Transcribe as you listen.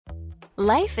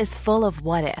Life is full of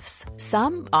what-ifs.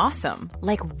 Some awesome,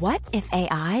 like what if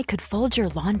AI could fold your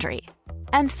laundry?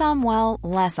 And some, well,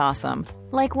 less awesome,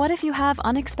 like what if you have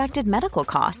unexpected medical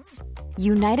costs?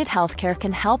 United Healthcare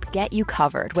can help get you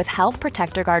covered with Health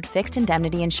Protector Guard fixed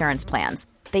indemnity insurance plans.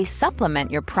 They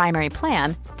supplement your primary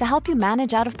plan to help you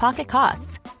manage out-of-pocket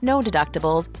costs. No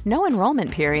deductibles, no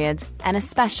enrollment periods, and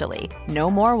especially no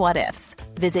more what-ifs.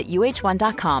 Visit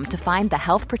uh1.com to find the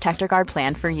Health Protector Guard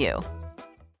plan for you.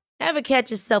 Ever catch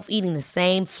yourself eating the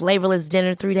same flavorless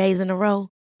dinner 3 days in a row?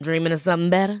 Dreaming of something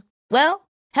better? Well,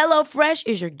 HelloFresh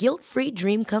is your guilt-free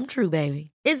dream come true, baby.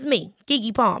 It's me,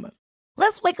 Keke Palmer.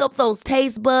 Let's wake up those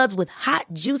taste buds with hot,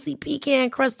 juicy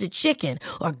pecan-crusted chicken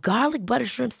or garlic butter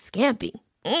shrimp scampi.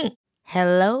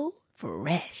 Hello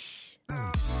Fresh.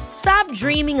 Stop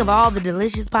dreaming of all the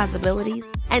delicious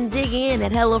possibilities and dig in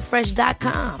at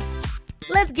HelloFresh.com.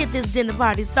 Let's get this dinner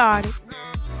party started.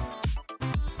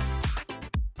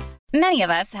 Many of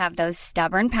us have those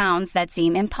stubborn pounds that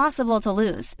seem impossible to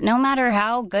lose, no matter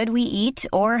how good we eat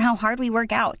or how hard we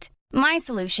work out. My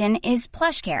solution is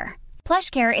PlushCare.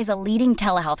 PlushCare is a leading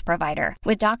telehealth provider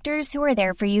with doctors who are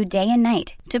there for you day and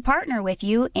night to partner with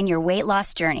you in your weight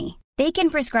loss journey. They can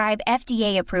prescribe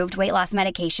FDA-approved weight loss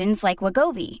medications like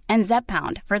Wegovy and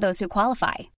Zepbound for those who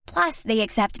qualify. Plus, they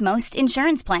accept most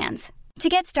insurance plans. To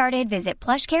get started, visit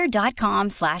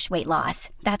plushcare.com/weightloss.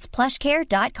 That's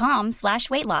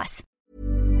plushcare.com/weightloss.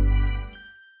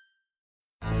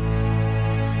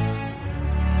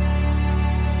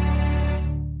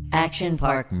 Action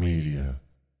Park Media.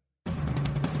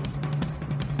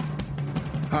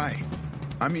 Hi,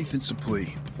 I'm Ethan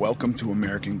Suplee. Welcome to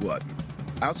American Glutton.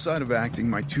 Outside of acting,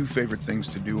 my two favorite things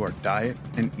to do are diet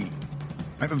and eat.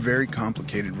 I have a very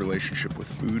complicated relationship with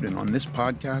food, and on this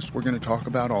podcast, we're going to talk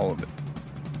about all of it.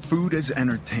 Food as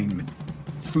entertainment,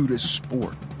 food as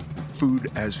sport,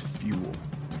 food as fuel.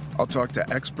 I'll talk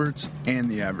to experts and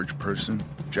the average person,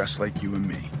 just like you and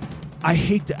me. I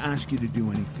hate to ask you to do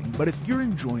anything, but if you're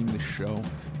enjoying the show,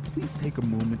 please take a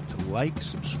moment to like,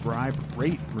 subscribe,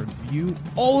 rate, review,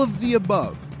 all of the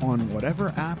above on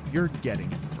whatever app you're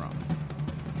getting it from.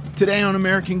 Today on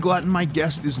American Glutton, my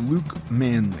guest is Luke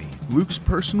Manley. Luke's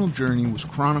personal journey was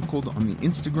chronicled on the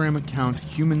Instagram account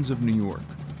Humans of New York.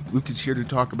 Luke is here to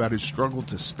talk about his struggle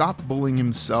to stop bullying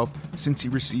himself since he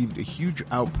received a huge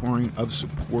outpouring of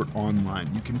support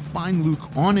online. You can find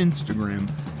Luke on Instagram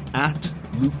at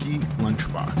Lukey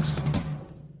Lunchbox.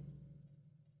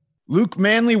 Luke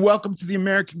Manley, welcome to the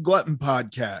American Glutton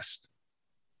podcast.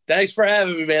 Thanks for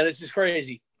having me, man. This is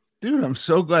crazy. Dude, I'm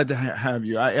so glad to have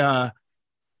you.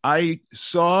 I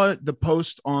saw the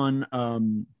post on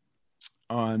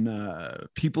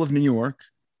People of New York,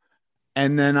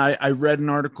 and then I read an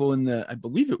article in I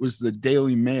believe it was the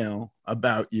Daily Mail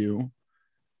about you,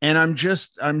 and I'm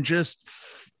just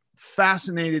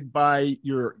fascinated by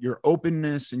your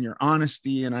openness and your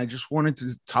honesty, and I just wanted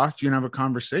to talk to you and have a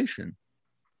conversation.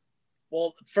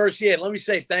 Well, first, let me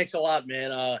say thanks a lot,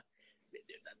 man. I'm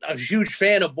a huge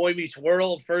fan of Boy Meets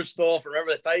World. First off,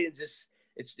 remember the Titans.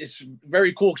 It's a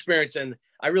very cool experience, and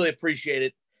I really appreciate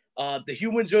it. The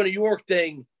Humans of New York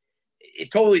thing,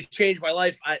 it totally changed my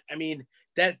life. I mean,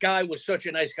 that guy was such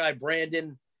a nice guy,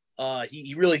 Brandon.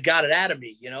 He really got it out of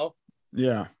me, you know?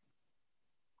 Yeah.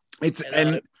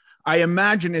 And I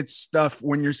imagine it's stuff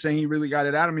when you're saying he really got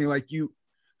it out of me, like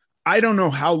I don't know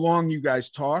how long you guys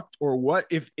talked or what,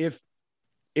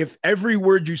 if every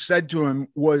word you said to him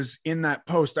was in that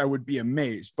post, I would be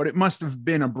amazed, but it must have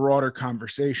been a broader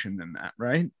conversation than that,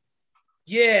 right?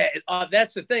 Yeah,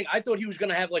 that's the thing. I thought he was going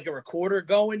to have like a recorder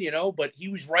going, you know, but he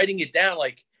was writing it down,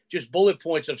 like just bullet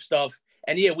points of stuff.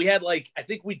 And yeah, we had I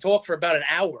think we talked for about an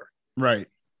hour. Right.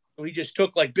 We just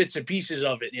took like bits and pieces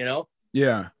of it, you know?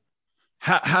 Yeah.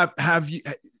 Have you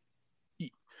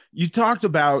talked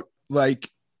about like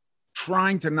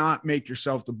trying to not make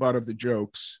yourself the butt of the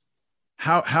jokes?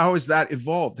 How has that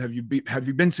evolved? Have you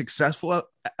been successful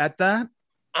at that?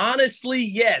 Honestly,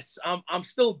 yes. I'm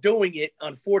still doing it,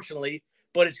 unfortunately,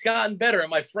 but it's gotten better.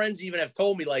 And my friends even have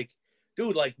told me, like,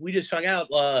 dude, like we just hung out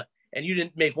and you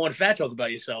didn't make one fat joke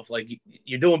about yourself. Like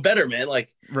you're doing better, man.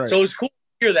 Like, right. So it's cool to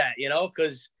hear that, you know,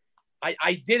 because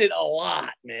I did it a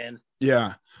lot, man.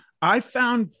 Yeah. I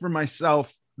found for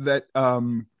myself that a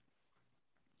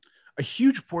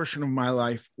huge portion of my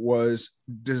life was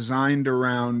designed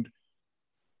around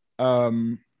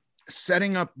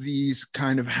setting up these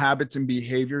kind of habits and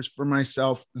behaviors for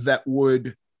myself that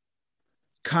would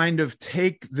kind of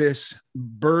take this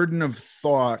burden of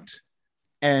thought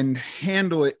and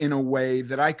handle it in a way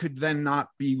that I could then not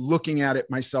be looking at it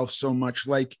myself so much.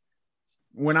 Like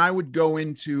when I would go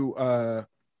into a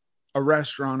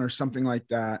restaurant or something like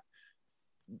that,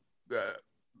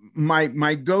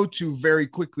 my go-to very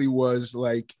quickly was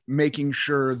like making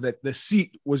sure that the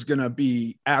seat was going to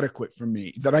be adequate for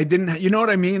me, that I didn't, you know what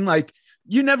I mean? Like,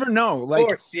 you never know.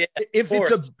 Like, if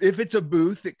it's a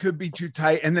booth, it could be too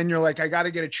tight. And then you're like, I got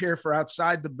to get a chair for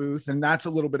outside the booth. And that's a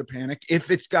little bit of panic. If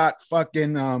it's got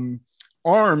fucking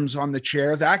arms on the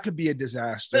chair, that could be a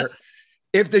disaster.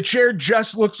 If the chair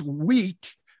just looks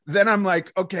weak, then I'm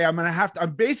like, okay,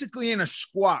 I'm basically in a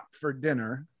squat for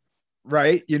dinner,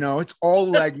 right? You know, it's all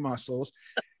leg muscles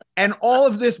and all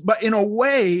of this, but in a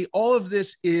way, all of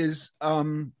this is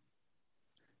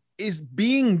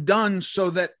being done so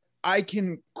that I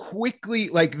can quickly,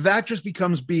 like, that just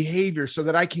becomes behavior so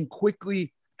that I can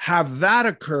quickly have that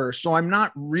occur. So I'm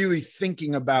not really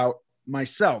thinking about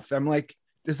myself. I'm like,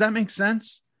 does that make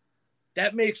sense?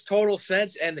 That makes total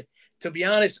sense. And to be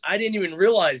honest, I didn't even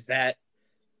realize that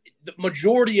the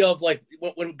majority of like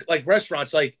when like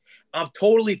restaurants, like I'm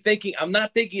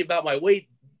not thinking about my weight,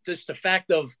 just the fact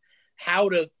of how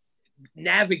to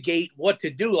navigate what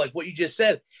to do. Like what you just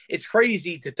said, it's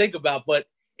crazy to think about, but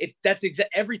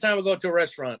every time I go to a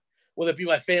restaurant, whether it be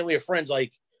my family or friends,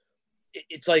 like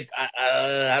it's like,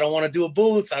 I don't want to do a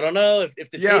booth. I don't know if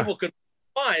the table could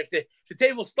fine. If the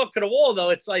table's stuck to the wall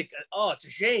though, it's like, oh, it's a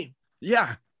shame.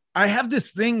 Yeah. I have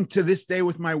this thing to this day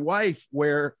with my wife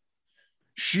where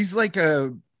she's like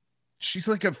a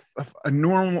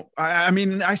normal, I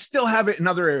mean, I still have it in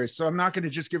other areas, so I'm not going to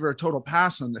just give her a total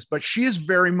pass on this, but she is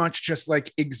very much just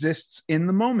like exists in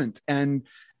the moment. And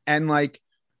like,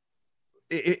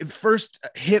 it first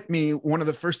hit me one of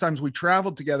the first times we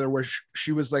traveled together where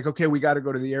she was like, okay, we got to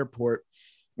go to the airport.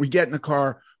 We get in the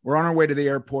car. We're on our way to the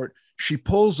airport. She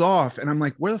pulls off and I'm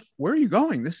like, where are you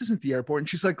going? This isn't the airport. And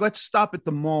she's like, let's stop at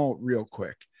the mall real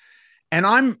quick. And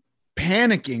I'm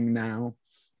panicking now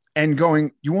and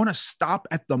going, you want to stop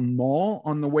at the mall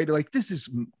on the way to, like, this is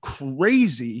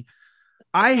crazy.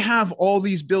 I have all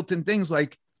these built-in things.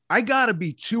 Like, I got to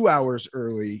be 2 hours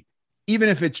early, even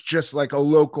if it's just like a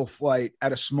local flight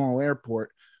at a small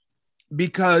airport,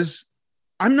 because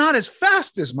I'm not as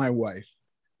fast as my wife.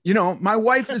 You know, my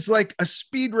wife is like a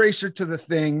speed racer to the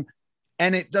thing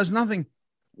and it does nothing.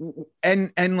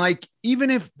 And like, even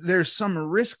if there's some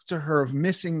risk to her of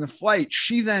missing the flight,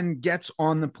 she then gets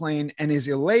on the plane and is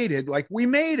elated. Like, we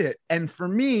made it. And for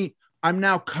me, I'm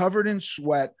now covered in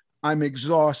sweat. I'm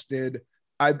exhausted.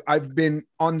 I've been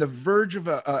on the verge of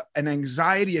an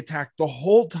anxiety attack the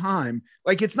whole time.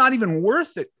 Like, it's not even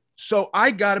worth it. So I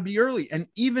got to be early. And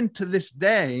even to this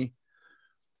day,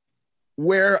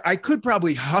 where I could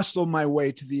probably hustle my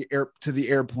way to the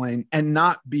airplane and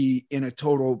not be in a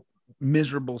total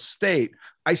miserable state,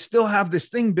 I still have this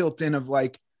thing built in of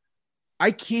like,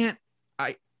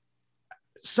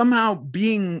 somehow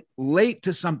being late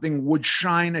to something would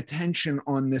shine attention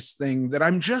on this thing that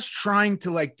I'm just trying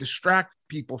to like distract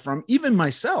people from, even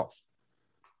myself.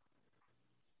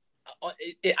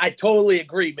 I totally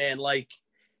agree, man. Like,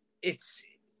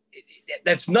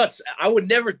 that's nuts. I would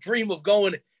never dream of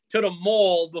going to the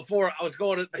mall before I was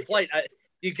going to the flight.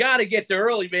 You got to get there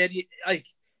early, man. It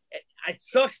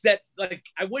sucks that, like,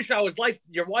 I wish I was like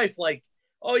your wife, like,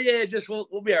 oh yeah, just we'll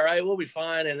be all right, we'll be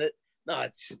fine. And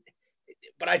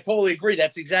but I totally agree.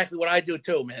 That's exactly what I do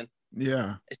too, man.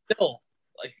 Yeah. It's still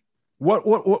like,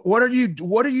 what are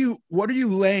you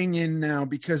laying in now?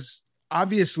 Because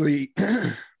obviously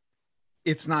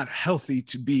it's not healthy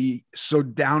to be so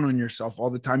down on yourself all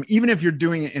the time, even if you're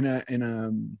doing it in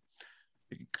a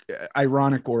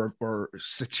ironic or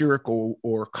satirical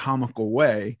or comical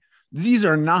way. These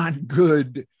are not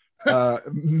good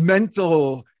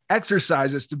mental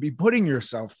exercises to be putting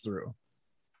yourself through.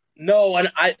 No, and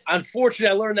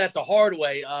unfortunately I learned that the hard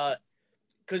way.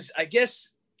 Because I guess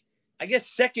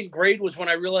second grade was when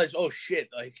I realized, oh shit,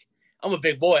 like, I'm a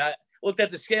big boy. I looked at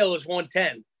the scale, it was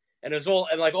 110, and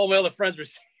all my other friends were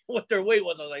saying what their weight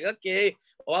was. I was like, okay,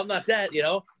 well, I'm not that, you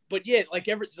know. But yeah,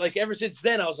 ever since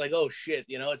then, I was like, oh shit,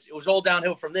 you know, it was all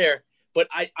downhill from there. But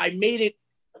I made it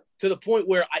to the point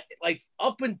where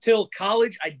up until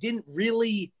college, I didn't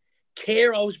really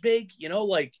care I was big, you know,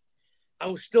 like I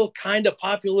was still kind of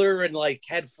popular and like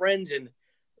had friends and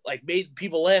like made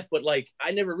people laugh. But like,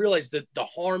 I never realized the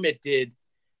harm it did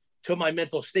to my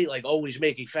mental state, like always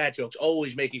making fat jokes.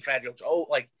 Oh,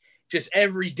 like just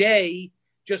every day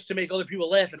just to make other people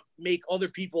laugh and make other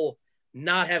people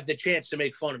not have the chance to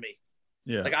make fun of me.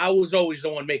 Yeah. Like I was always the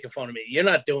one making fun of me. You're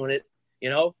not doing it, you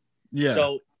know? Yeah.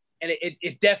 So, and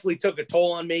it definitely took a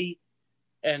toll on me.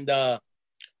 And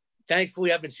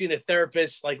thankfully I've been seeing a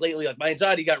therapist like lately. Like my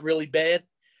anxiety got really bad.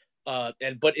 But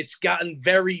it's gotten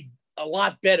a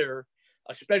lot better,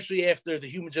 especially after the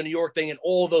Humans of New York thing and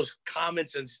all those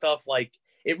comments and stuff. Like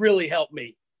it really helped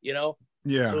me, you know?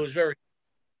 Yeah. So it was very.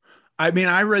 I mean,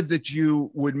 I read that you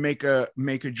would make a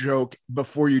joke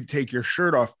before you'd take your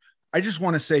shirt off. I just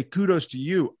want to say kudos to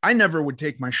you. I never would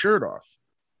take my shirt off.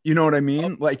 You know what I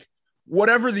mean? Like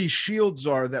whatever these shields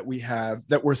are that we have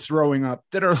that we're throwing up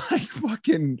that are like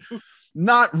fucking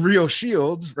not real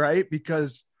shields, right?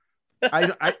 Because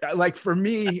I like, for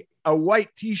me, a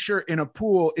white t-shirt in a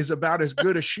pool is about as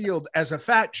good a shield as a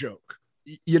fat joke.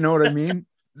 You know what I mean?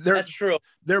 That's true.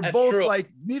 They're That's both true. like,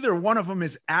 neither one of them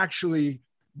is actually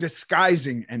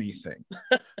disguising anything.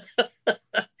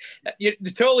 You're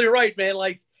totally right, man.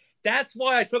 Like, that's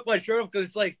why I took my shirt off, because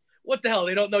it's like, what the hell?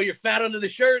 They don't know you're fat under the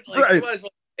shirt. Like, Right. you might as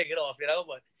well take it off, you know?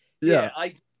 But yeah,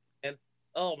 and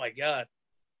oh my God.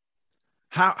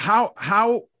 How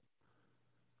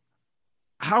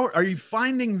are you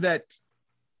finding that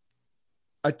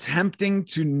attempting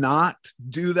to not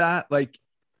do that, like,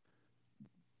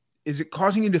 is it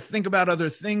causing you to think about other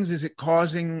things? Is it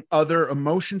causing other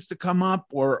emotions to come up?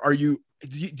 Or do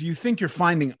you think you're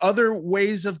finding other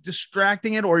ways of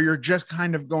distracting it, or you're just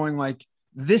kind of going like,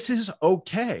 this is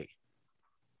okay?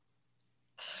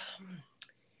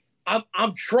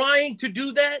 I'm trying to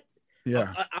do that.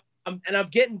 Yeah. I'm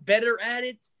getting better at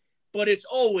it, but it's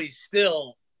always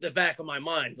still the back of my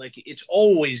mind. Like, it's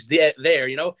always there,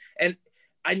 you know? And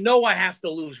I know I have to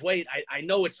lose weight. I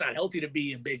know it's not healthy to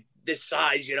be this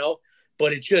size, you know,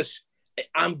 but it's just,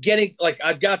 I'm getting, like,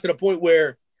 I've got to the point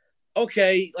where,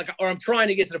 okay, like, or I'm trying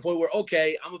to get to the point where,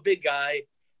 okay, I'm a big guy.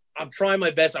 I'm trying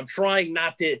my best. I'm trying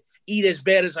not to eat as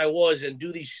bad as I was and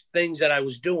do these things that I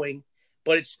was doing,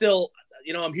 but it's still,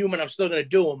 you know, I'm human. I'm still going to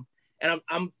do them. And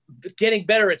I'm getting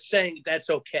better at saying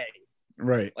that's okay.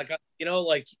 Right. Like, you know,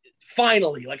 like,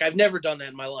 finally, like, I've never done that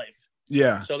in my life.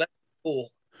 Yeah. So that's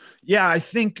cool. Yeah. I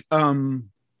think,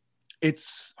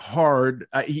 it's hard.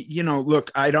 You know,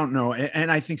 look, I don't know.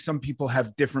 And I think some people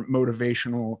have different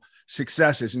motivational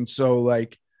successes. And so,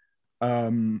 like,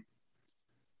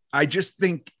 I just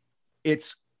think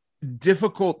it's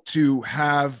difficult to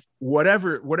have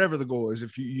whatever the goal is.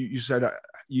 If you said,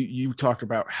 you talked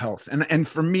about health, and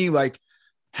for me, like,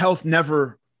 health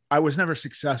I was never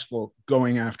successful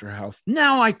going after health.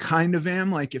 Now I kind of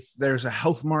am. Like, if there's a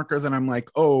health marker, then I'm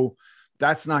like, oh,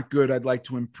 that's not good. I'd like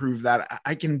to improve that.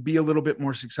 I can be a little bit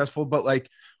more successful. But like,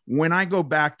 when I go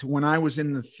back to when I was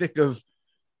in the thick of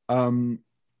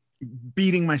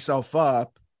beating myself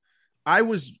up, I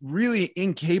was really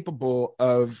incapable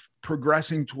of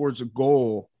progressing towards a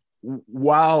goal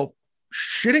while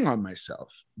shitting on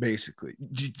myself, basically.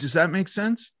 Does that make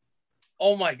sense?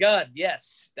 Oh my God.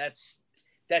 Yes. That's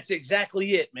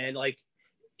exactly it, man. Like,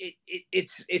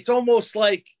 it's almost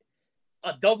like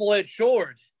a double-edged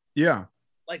sword. Yeah.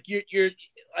 Like, you're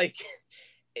like,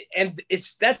 and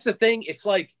that's the thing. It's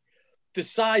like, the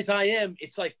size I am,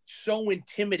 it's like so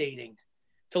intimidating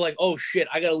to, like, oh shit,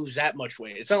 I got to lose that much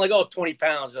weight. It's not like, oh, 20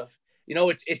 pounds of, you know,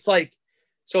 it's like,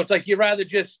 so it's like, you'd rather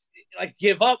just like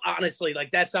give up, honestly.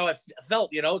 Like, that's how I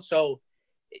felt, you know? So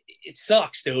it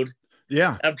sucks, dude.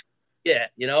 Yeah. Yeah.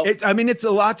 You know, I mean, it's a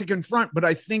lot to confront, but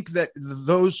I think that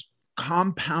those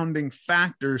compounding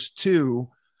factors too,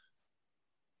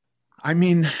 I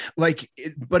mean, like,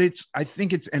 I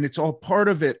think it's all part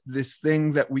of it. This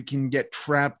thing that we can get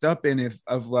trapped up in,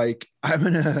 of like, I'm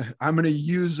going to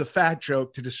use a fat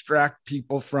joke to distract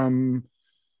people from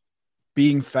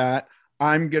being fat.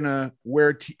 I'm going to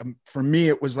wear, for me,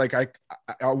 it was like,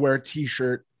 I'll wear a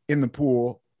t-shirt in the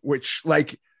pool, which,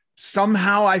 like,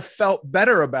 somehow I felt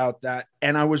better about that.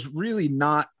 And I was really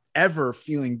not ever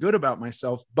feeling good about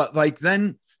myself, but like,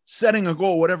 then setting a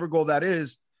goal, whatever goal that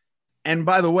is. And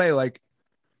by the way, like,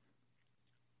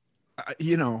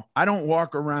 you know, I don't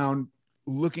walk around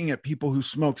looking at people who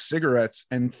smoke cigarettes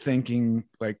and thinking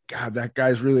like, God, that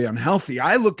guy's really unhealthy.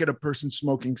 I look at a person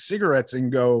smoking cigarettes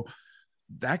and go,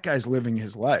 that guy's living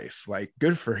his life. Like,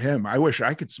 good for him. I wish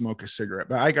I could smoke a cigarette,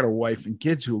 but I got a wife and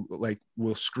kids who, like,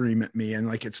 will scream at me, and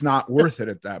like, it's not worth it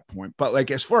at that point. But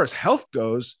like, as far as health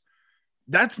goes,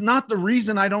 that's not the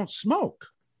reason I don't smoke.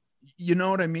 You know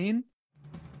what I mean?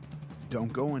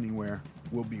 Don't go anywhere.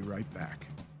 We'll be right back.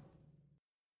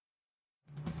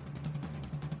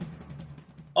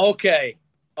 Okay,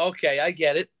 I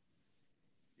get it.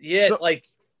 Yeah, So- like,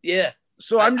 yeah.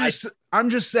 So I'm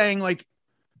just saying, like,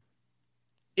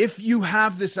 if you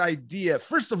have this idea,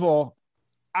 first of all,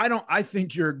 I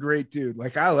think you're a great dude.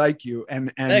 Like, I like you, and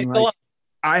Thanks a like, lot.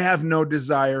 I have no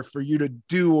desire for you to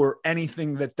do or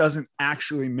anything that doesn't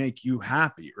actually make you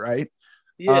happy. Right.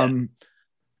 Yeah.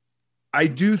 I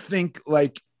do think,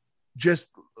 like, just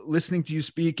listening to you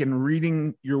speak and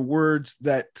reading your words,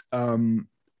 that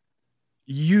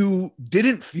you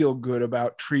didn't feel good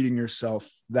about treating yourself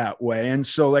that way. And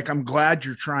so like, I'm glad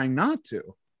you're trying not to.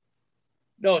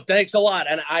 No, thanks a lot.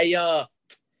 And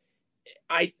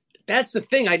that's the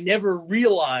thing. I never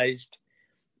realized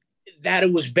that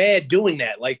it was bad doing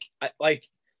that. Like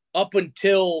up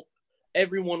until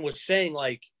everyone was saying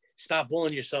like, stop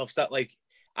bullying yourself. Stop. Like,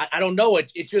 I don't know.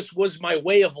 It just was my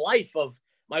way of life, of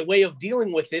my way of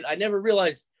dealing with it. I never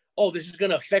realized, oh, this is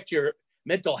going to affect your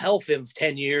mental health in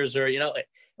 10 years or,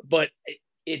 but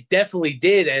it definitely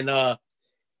did. And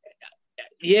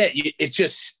it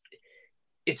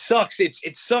sucks.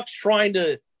 It sucks trying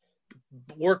to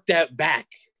work that back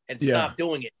and stop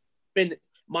doing it. Been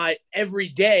my every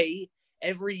day,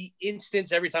 every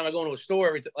instance, every time I go into a store,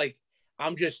 everything, like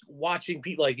I'm just watching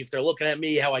people, like if they're looking at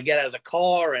me, how I get out of the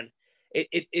car, and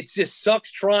it just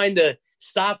sucks trying to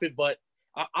stop it, but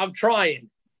I'm trying.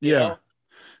 You know?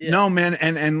 Yeah. No, man.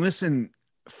 And listen,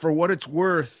 for what it's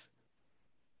worth,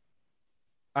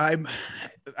 I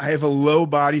have a low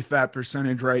body fat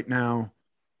percentage right now.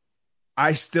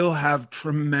 I still have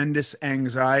tremendous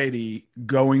anxiety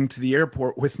going to the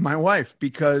airport with my wife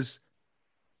because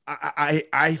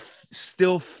I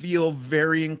still feel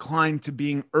very inclined to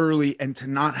being early and to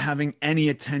not having any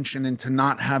attention and to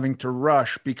not having to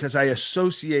rush, because I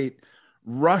associate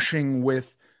rushing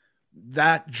with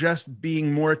that just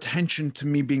being more attention to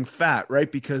me being fat, right?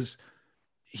 Because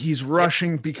he's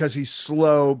rushing, because he's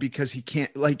slow, because he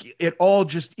can't, like, it all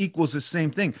just equals the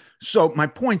same thing. So my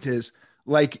point is,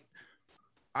 like,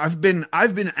 I've been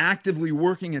actively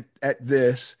working at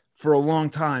this for a long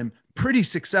time, pretty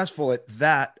successful at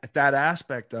that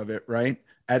aspect of it, right?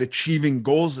 At achieving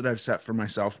goals that I've set for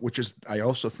myself, which is, I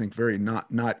also think, very not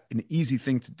an easy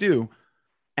thing to do.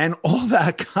 And all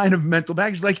that kind of mental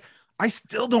baggage, like, I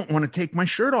still don't want to take my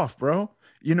shirt off, bro.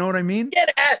 You know what I mean? Get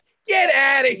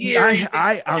out of here.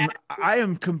 I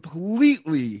am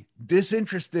completely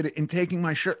disinterested in taking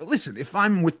my shirt. Listen, if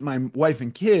I'm with my wife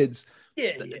and kids,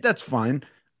 that's fine.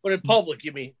 But in public,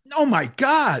 you mean? Oh my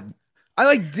God. I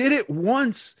like did it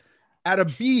once at a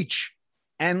beach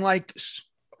and like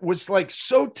was like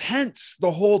so tense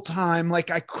the whole time. Like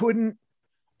I couldn't,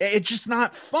 it's just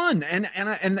not fun.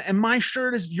 And my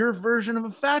shirt is your version of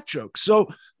a fat joke. So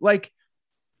like,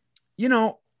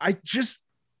 I just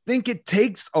think it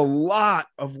takes a lot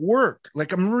of work.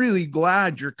 Like, I'm really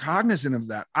glad you're cognizant of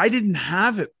that. I didn't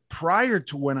have it prior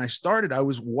to when I started. I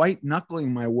was white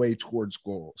knuckling my way towards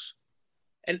goals.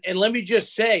 And let me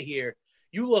just say here,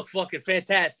 you look fucking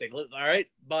fantastic. All right.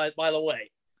 By the way.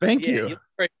 Thank you.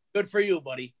 Good for you,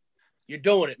 buddy. You're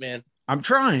doing it, man. I'm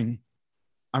trying.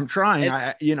 And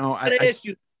I ask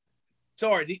you,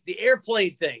 sorry, the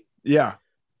airplane thing. Yeah.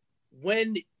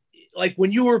 When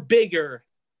you were bigger,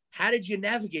 how did you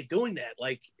navigate doing that?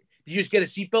 Like, did you just get a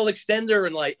seatbelt extender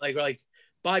and like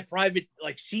buy private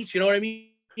like seats? You know what I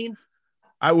mean?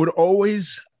 I would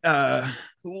always,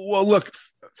 look,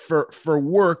 for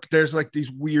work, there's like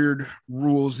these weird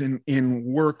rules in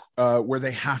work where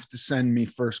they have to send me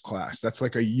first class. That's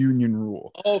like a union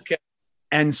rule. Okay.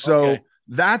 And so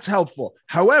that's helpful.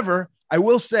 However, I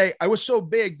will say I was so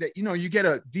big that, you get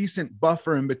a decent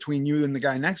buffer in between you and the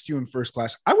guy next to you in first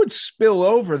class. I would spill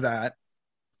over that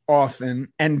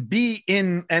often and be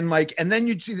in and then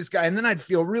you'd see this guy and then I'd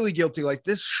feel really guilty. Like,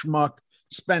 this schmuck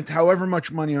spent however much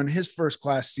money on his first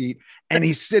class seat and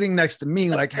he's sitting next to me.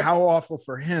 Like, how awful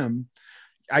for him.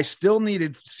 I still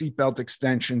needed seatbelt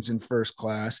extensions in first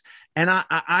class. And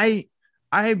I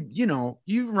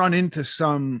you run into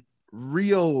some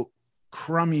real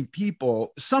crummy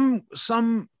people, some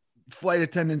flight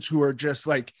attendants who are just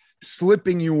like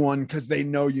slipping you one because they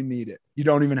know you need it. You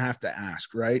don't even have to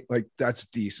ask, right? Like, that's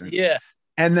decent. Yeah.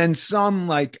 And then some,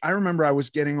 like, I remember I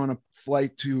was getting on a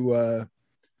flight to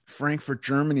Frankfurt,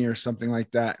 Germany or something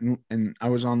like that. And I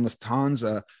was on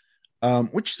Lufthansa,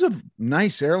 which is a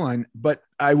nice airline, but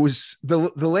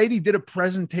the lady did a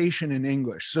presentation in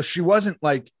English. So she wasn't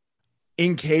like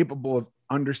incapable of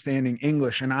understanding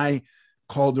English. And I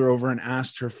called her over and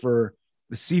asked her for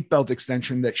the seatbelt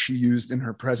extension that she used in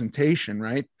her presentation.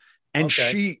 Right. And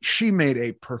she made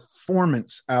a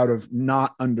performance out of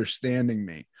not understanding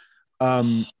me.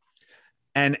 And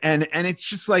it's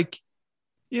just like,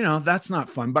 that's not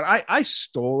fun, but I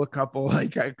stole a couple, they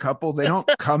don't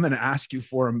come and ask you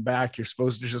for them back. You're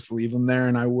supposed to just leave them there.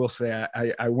 And I will say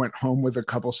I went home with a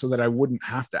couple so that I wouldn't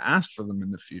have to ask for them in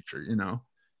the future, To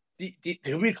be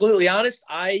completely honest,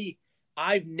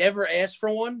 I've never asked for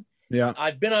one. Yeah.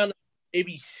 I've been on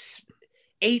maybe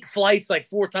 8 flights, like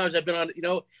 4 times I've been on,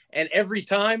 and every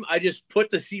time I just put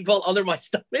the seatbelt under my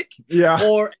stomach,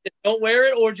 or don't wear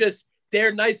it, or just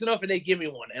they're nice enough and they give me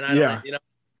one, and I don't,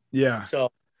 Yeah. So,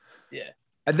 yeah.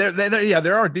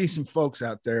 there are decent folks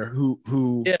out there who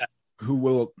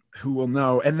will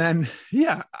know. And then,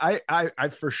 I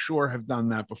for sure have done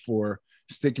that before,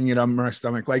 sticking it on my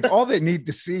stomach. Like, all they need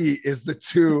to see is the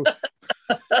two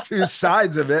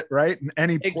sides of it, right? And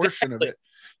any portion of it.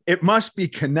 It must be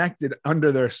connected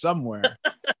under there somewhere.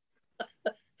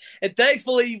 And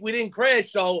thankfully we didn't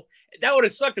crash. So that would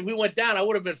have sucked if we went down. I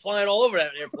would have been flying all over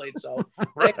that airplane. So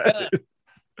right.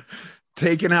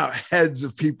 Taking out heads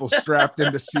of people strapped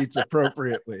into seats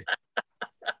appropriately.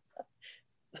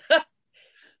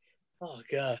 Oh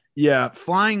God. Yeah.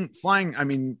 Flying. I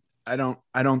mean, I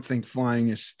don't think flying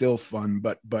is still fun,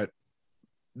 but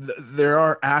there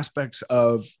are aspects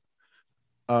of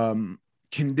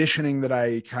conditioning that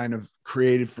I kind of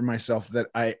created for myself that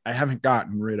I haven't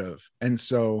gotten rid of. And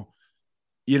so,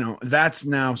 that's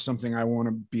now something I want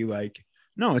to be like,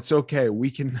 no, it's okay.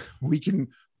 We can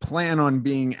plan on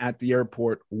being at the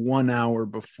airport 1 hour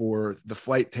before the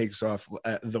flight takes off,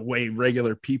 the way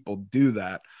regular people do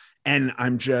that. And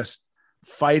I'm just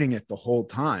fighting it the whole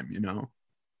time,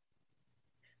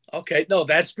 Okay. No,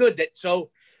 that's good. So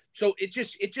it's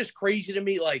just crazy to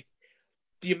me. Like,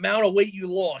 the amount of weight you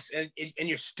lost and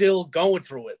you're still going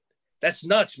through it. That's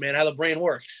nuts, man, how the brain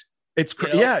works. It's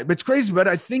yeah, it's crazy. But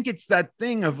I think it's that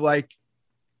thing of like,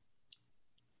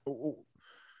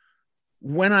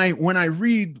 when I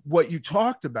read what you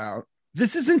talked about,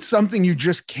 this isn't something you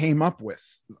just came up with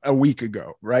a week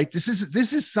ago, right? This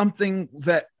is something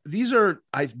that these are,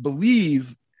 I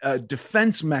believe,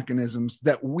 defense mechanisms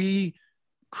that we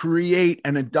create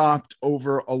and adopt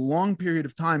over a long period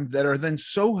of time that are then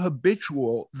so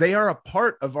habitual, they are a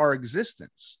part of our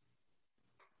existence.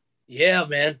 Yeah,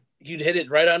 man, you'd hit it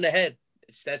right on the head.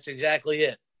 That's exactly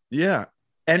it. Yeah.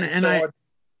 And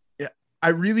I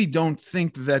really don't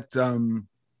think that,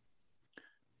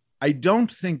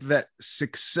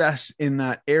 success in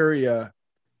that area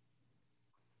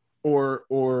or,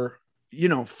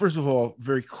 first of all,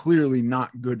 very clearly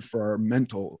not good for our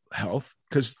mental health,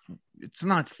 because it's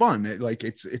not fun.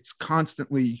 It's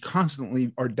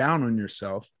constantly are down on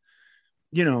yourself,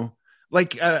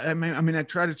 I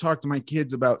try to talk to my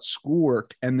kids about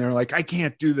schoolwork and they're like, I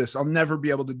can't do this. I'll never be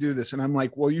able to do this. And I'm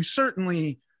like, well, you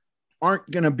certainly aren't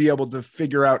going to be able to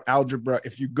figure out algebra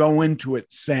if you go into it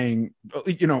saying,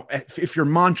 if your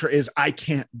mantra is, I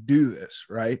can't do this.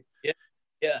 Right.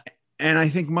 Yeah. And I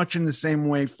think much in the same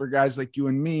way for guys like you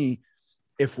and me,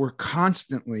 if we're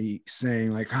constantly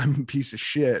saying like, I'm a piece of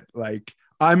shit, like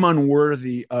I'm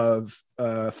unworthy of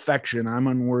affection, I'm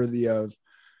unworthy of,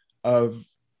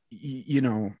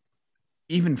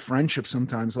 even friendship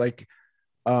sometimes, like,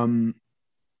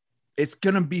 it's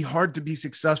going to be hard to be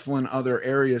successful in other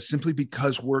areas simply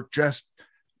because we're just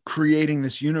creating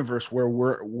this universe where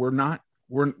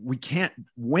we can't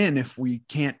win if we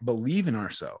can't believe in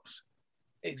ourselves.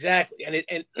 Exactly.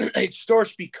 And it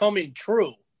starts becoming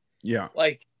true. Yeah.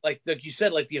 Like you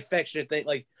said, like the affectionate thing,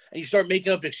 like, and you start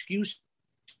making up excuses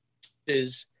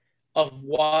of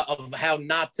how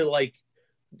not to like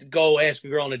go ask a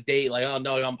girl on a date. Like, oh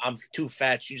no, I'm too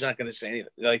fat. She's not going to say anything.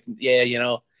 Like, yeah,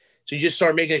 so you just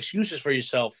start making excuses for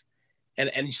yourself and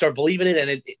you start believing it.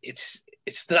 And it's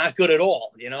not good at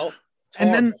all,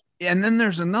 And then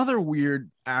there's another weird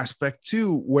aspect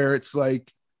too, where it's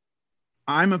like,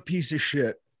 I'm a piece of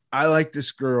shit. I like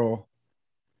this girl.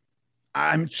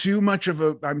 I'm too much of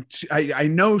I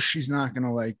know she's not going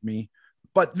to like me,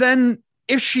 but then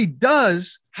if she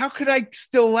does, how could I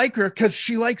still like her? Cause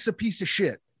she likes a piece of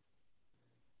shit.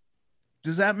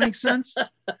 Does that make sense?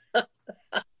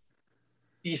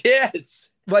 Yes.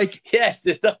 Like, yes,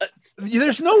 it does.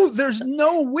 There's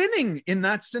no winning in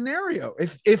that scenario.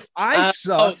 If I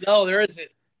suck, no, there isn't.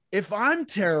 If I'm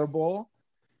terrible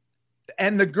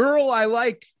and the girl I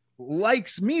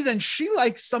likes me, then she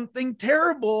likes something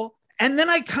terrible. And then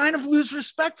I kind of lose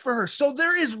respect for her. So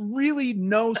there is really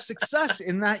no success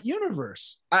in that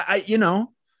universe.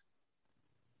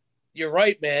 You're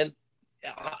right, man.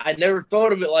 I never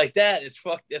thought of it like that.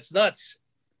 It's nuts.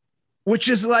 Which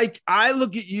is like, I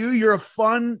look at you, you're a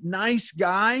fun, nice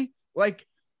guy. Like,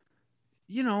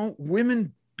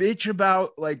 women bitch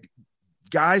about like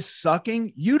guys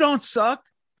sucking. You don't suck.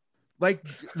 Like,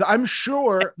 I'm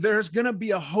sure there's going to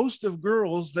be a host of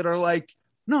girls that are like,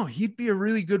 no, he'd be a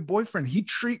really good boyfriend. He'd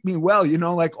treat me well,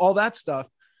 like all that stuff.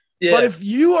 Yeah. But if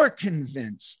you are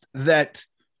convinced that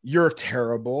you're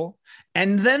terrible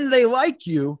and then they like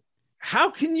you, how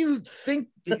can you think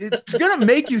it's going to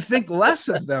make you think less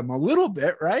of them a little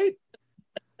bit, right?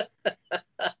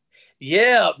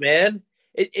 Yeah, man.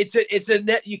 It's a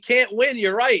net. You can't win.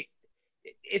 You're right.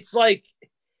 It's like,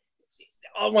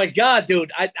 oh my God,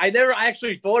 dude. I never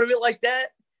actually thought of it like that,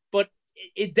 but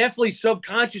it definitely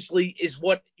subconsciously is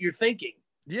what you're thinking.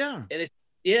 Yeah. And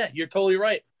you're totally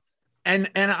right. And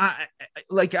I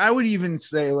like, I would even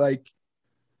say like,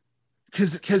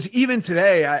 cause even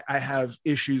today I have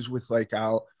issues with like,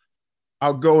 I'll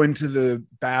go into the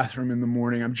bathroom in the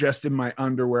morning. I'm just in my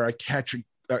underwear. I catch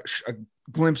a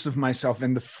glimpse of myself.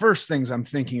 And the first things I'm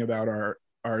thinking about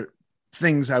are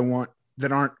things I want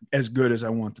that aren't as good as I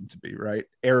want them to be, right?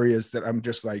 Areas that I'm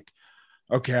just like,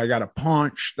 okay, I got a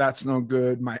paunch. That's no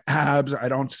good. My abs, I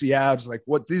don't see abs. Like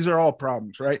what? These are all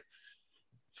problems, right?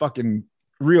 Fucking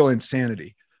real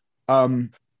insanity.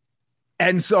 And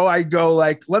so I go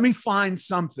like, let me find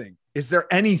something. Is there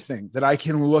anything that I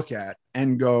can look at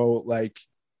and go like,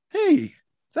 hey,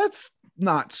 that's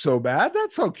not so bad.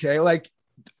 That's okay. Like,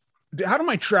 how do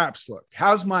my traps look?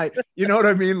 How's my, you know what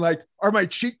I mean? Like, are my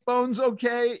cheekbones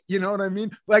okay? You know what I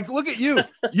mean? Like, look at you.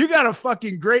 You got a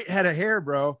fucking great head of hair,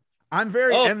 bro. I'm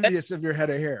very envious of your head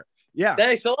of hair. Yeah.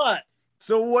 Thanks a lot.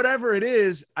 So whatever it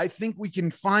is, I think we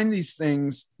can find these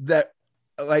things that,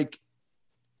 like,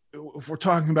 if we're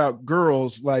talking about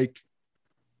girls, like,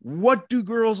 what do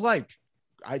girls like?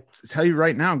 I tell you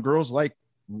right now, girls like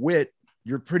wit.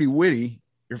 You're pretty witty.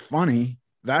 You're funny.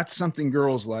 That's something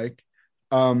girls like.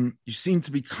 You seem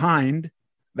to be kind.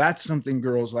 That's something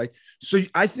girls like. So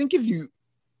I think if you,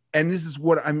 and this is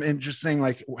what I'm just saying,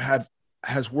 like,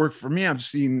 has worked for me. I've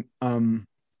seen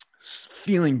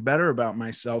feeling better about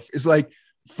myself is like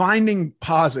finding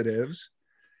positives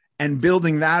and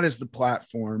building that as the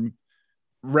platform,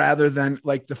 rather than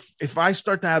like if I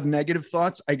start to have negative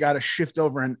thoughts, I got to shift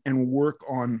over and work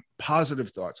on positive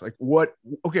thoughts. Like what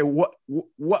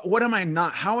am I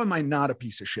not? How am I not a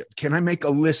piece of shit? Can I make a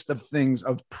list of things,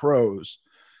 of pros?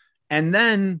 And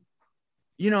then,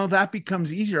 you know, that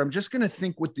becomes easier. I'm just going to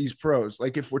think with these pros.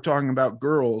 Like if we're talking about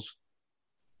girls,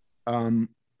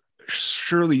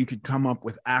 surely you could come up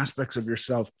with aspects of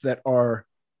yourself that are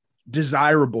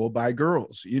desirable by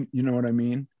girls. You know what I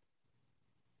mean?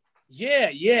 Yeah.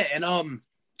 And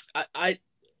I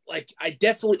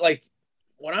definitely like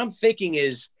what I'm thinking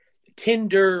is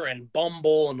Tinder and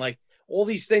Bumble and like all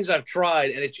these things I've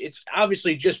tried, and it's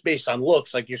obviously just based on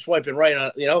looks. Like you're swiping right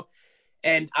on, you know.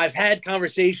 And I've had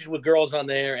conversations with girls on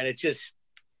there, and it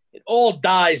all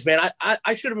dies, man.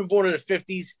 I should have been born in the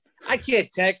 50s. I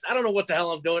can't text. I don't know what the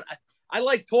hell I'm doing. I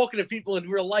like talking to people in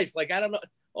real life. Like, I don't know.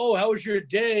 Oh, how was your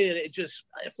day? And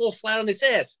it falls flat on its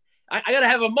ass. I got to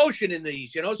have emotion in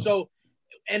these, you know? So,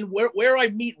 and where I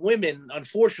meet women,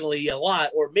 unfortunately, a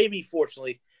lot, or maybe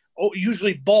fortunately,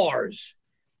 usually bars.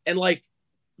 And like,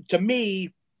 to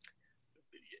me,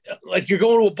 like you're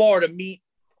going to a bar to meet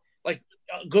like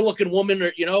a good looking woman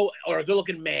or, you know, or a good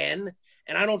looking man.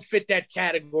 And I don't fit that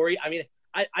category. I mean,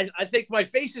 I think my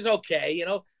face is okay, you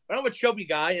know, but I'm a chubby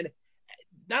guy, and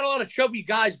not a lot of chubby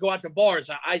guys go out to bars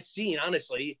I've seen,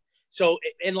 honestly. So,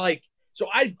 and like, so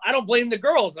I don't blame the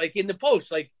girls, like in the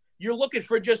post, like you're looking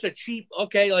for just a cheap,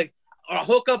 okay, like a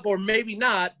hookup or maybe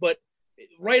not, but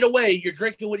right away you're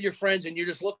drinking with your friends and you're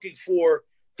just looking for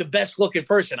the best looking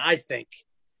person, I think,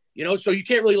 you know, so you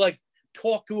can't really like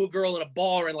talk to a girl in a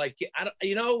bar and like,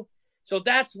 you know, so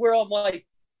that's where I'm like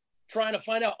trying to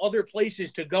find out other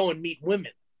places to go and meet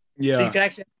women. Yeah. So you can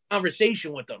actually have a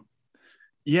conversation with them.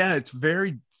 Yeah. It's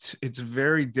very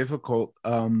difficult.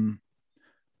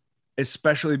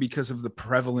 Especially because of the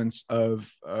prevalence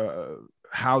of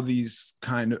how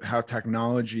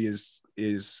technology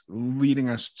is leading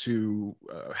us to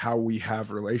how we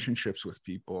have relationships with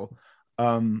people.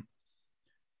 And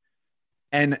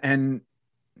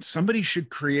somebody should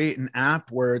create an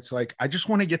app where it's like, I just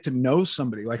want to get to know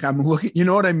somebody. Like I'm looking, you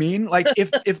know what I mean? Like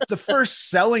if the first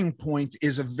selling point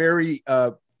is a very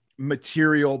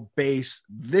material base,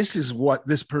 this is what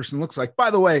this person looks like. By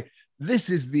the way,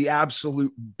 this is the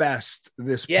absolute best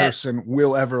this person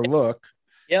will ever look.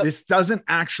 Yep. This doesn't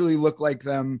actually look like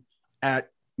them at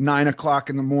 9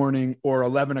 o'clock in the morning or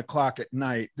 11 o'clock at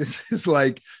night. This is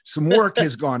like some work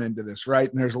has gone into this,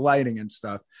 right? And there's lighting and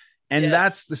stuff. And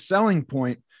that's the selling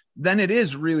point. Then it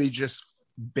is really just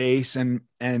base and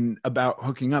about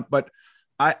hooking up. But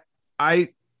I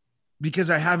because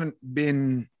I haven't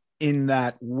been in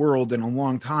that world in a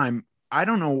long time, I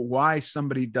don't know why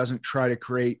somebody doesn't try to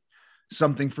create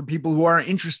something for people who are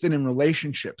interested in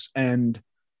relationships and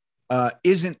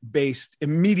isn't based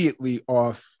immediately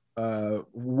off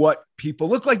what people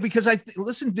look like. Because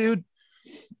listen, dude,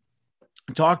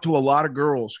 I talk to a lot of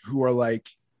girls who are like,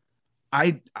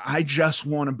 I just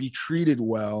want to be treated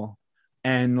well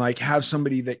and like have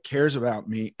somebody that cares about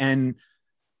me. And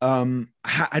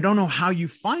I don't know how you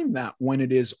find that when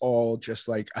it is all just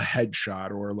like a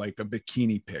headshot or like a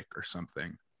bikini pic or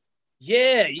something.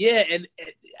 Yeah, yeah. And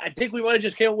I think we might have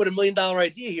just came up with $1 million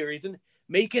idea here, Ethan.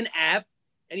 Make an app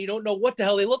and you don't know what the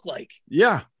hell they look like.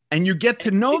 Yeah. And you get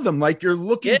to know them like you're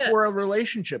looking Yeah. for a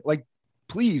relationship. Like,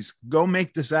 please go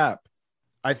make this app.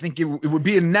 I think it would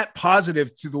be a net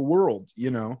positive to the world,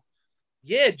 you know?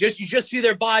 Yeah, you just see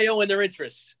their bio and their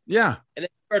interests. Yeah. And then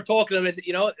start talking to them, and,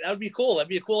 you know, that would be cool. That'd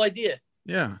be a cool idea.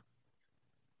 Yeah.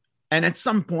 And at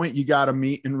some point you got to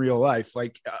meet in real life.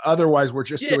 Like, otherwise we're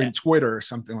just doing Twitter or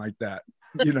something like that,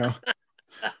 you know,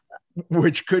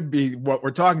 which could be what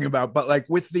we're talking about. But like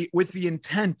with the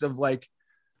intent of like,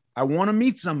 I want to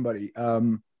meet somebody.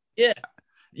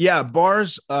 Yeah.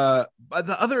 Bars. But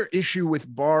the other issue with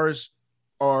bars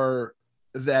are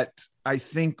that I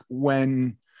think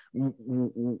when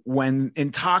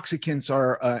intoxicants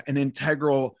are an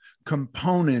integral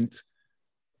component,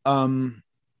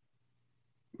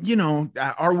 you know,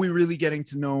 are we really getting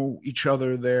to know each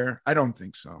other there? I don't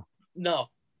think so. No.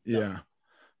 Yeah.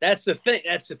 That's the thing.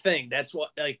 That's what,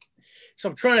 like, so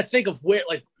I'm trying to think of where,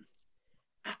 like,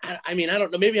 I mean, I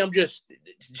don't know. Maybe I'm just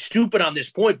stupid on this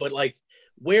point, but like,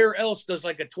 where else does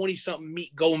like a 20-something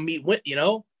go and meet with, you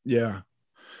know? Yeah.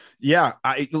 Yeah.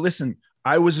 I was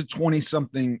a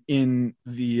 20-something in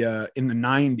the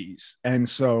 90s. And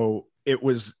so it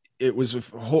was a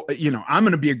whole, you know, I'm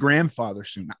going to be a grandfather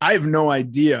soon. I have no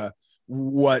idea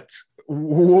where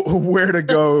to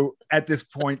go at this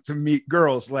point to meet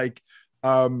girls. Like,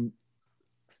 you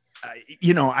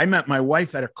know, I met my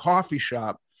wife at a coffee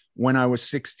shop when I was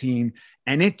 16,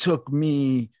 and it took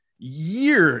me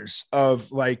years of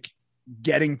like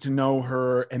getting to know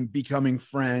her and becoming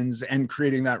friends and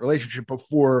creating that relationship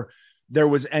before there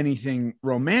was anything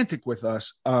romantic with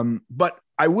us. But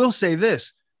I will say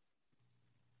this,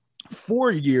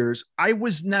 4 years, I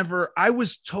was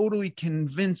totally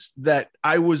convinced that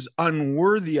I was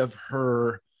unworthy of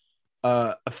her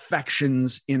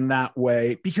affections in that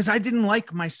way because I didn't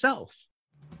like myself.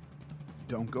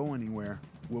 Don't go anywhere.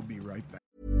 We'll be right back.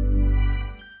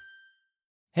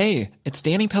 Hey, it's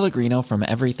Danny Pellegrino from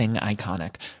Everything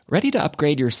Iconic. Ready to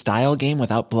upgrade your style game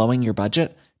without blowing your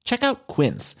budget? Check out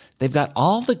Quince. They've got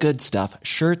all the good stuff,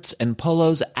 shirts and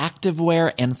polos,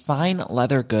 activewear, and fine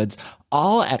leather goods,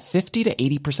 all at 50 to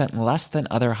 80% less than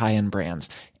other high-end brands.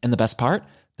 And the best part?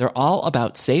 They're all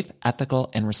about safe, ethical,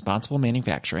 and responsible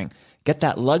manufacturing. Get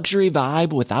that luxury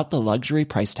vibe without the luxury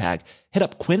price tag. Hit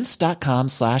up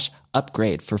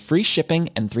quince.com/upgrade for free shipping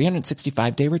and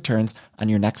 365-day returns on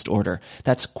your next order.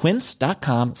 That's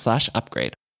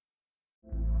quince.com/upgrade.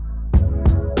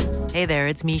 Hey there,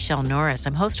 it's Michelle Norris.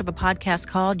 I'm host of a podcast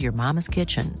called Your Mama's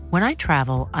Kitchen. When I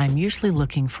travel, I'm usually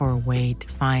looking for a way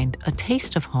to find a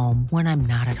taste of home when I'm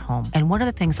not at home. And one of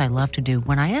the things I love to do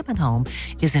when I am at home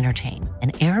is entertain.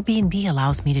 And Airbnb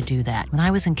allows me to do that. When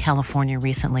I was in California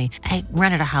recently, I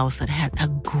rented a house that had a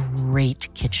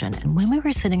great kitchen. And when we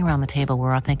were sitting around the table, we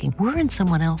were all thinking, we're in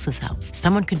someone else's house.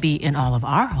 Someone could be in all of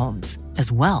our homes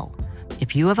as well.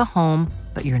 If you have a home,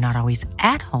 but you're not always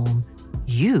at home,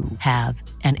 you have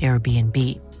an Airbnb.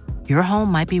 Your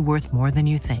home might be worth more than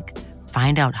you think.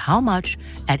 Find out how much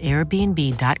at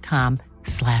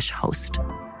airbnb.com/host.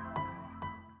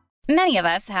 Many of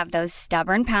us have those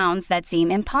stubborn pounds that seem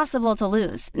impossible to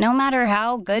lose, no matter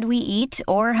how good we eat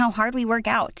or how hard we work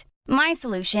out. My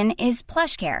solution is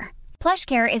PlushCare.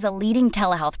 PlushCare is a leading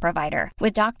telehealth provider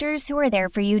with doctors who are there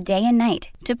for you day and night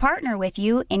to partner with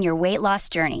you in your weight loss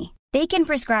journey. They can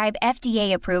prescribe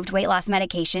FDA-approved weight loss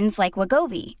medications like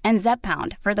Wegovy and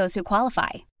Zepbound for those who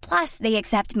qualify. Plus, they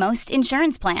accept most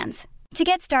insurance plans. To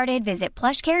get started, visit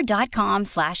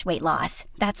plushcare.com/weight-loss.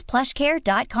 That's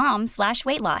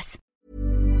plushcare.com/weight-loss.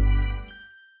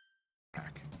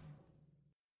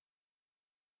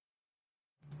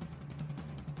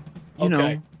 You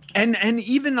know, and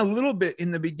even a little bit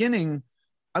in the beginning,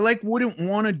 I wouldn't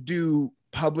want to do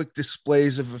public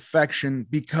displays of affection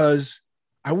because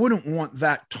I wouldn't want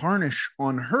that tarnish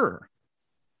on her.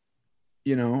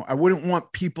 You know, I wouldn't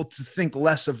want people to think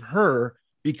less of her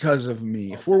because of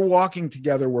me. If we're walking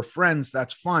together, we're friends,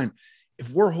 that's fine. If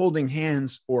we're holding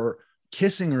hands or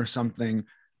kissing or something,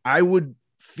 I would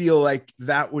feel like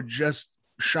that would just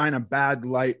shine a bad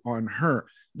light on her.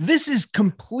 This is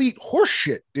complete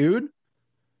horseshit, dude.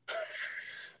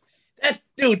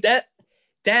 That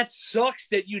sucks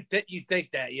that you think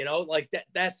that, you know, like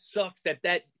that sucks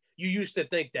that you used to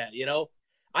think that, you know.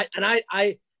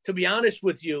 I to be honest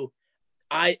with you,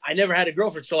 I never had a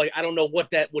girlfriend, so like I don't know what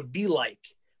that would be like,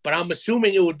 but I'm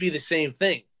assuming it would be the same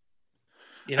thing.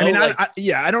 You know, I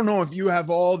mean, I don't know if you have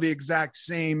all the exact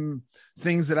same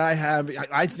things that I have.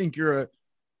 I think you're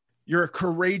a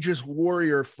courageous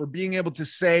warrior for being able to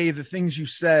say the things you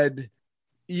said,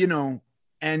 you know,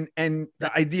 And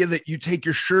the idea that you take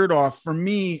your shirt off, for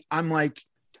me, I'm like,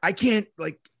 I can't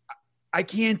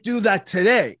do that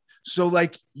today. So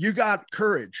like, you got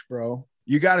courage, bro.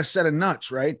 You got a set of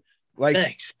nuts, right? Like,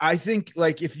 thanks. I think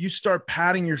like if you start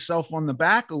patting yourself on the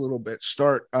back a little bit,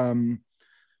 start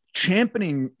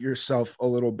championing yourself a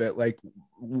little bit, like,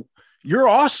 you're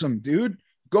awesome, dude.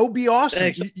 Go be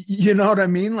awesome. You know what I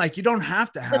mean? Like, you don't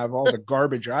have to have all the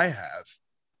garbage I have.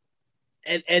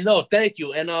 And no, thank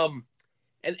you. And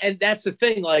that's the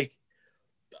thing. Like,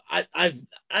 I've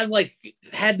like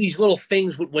had these little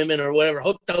things with women or whatever,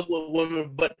 hooked up with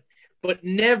women, but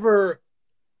never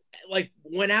like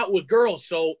went out with girls.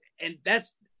 So, and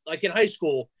that's like in high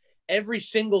school, every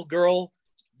single girl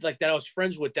like that I was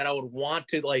friends with that I would want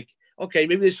to like, okay,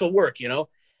 maybe this will work, you know?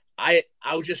 I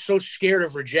was just so scared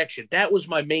of rejection. That was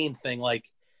my main thing. Like,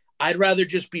 I'd rather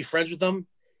just be friends with them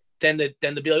than to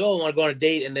be like, oh, I want to go on a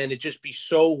date. And then it just be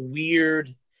so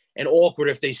weird and awkward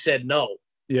if they said no.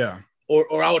 Yeah.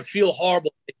 Or I would feel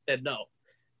horrible if they said no.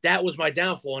 That was my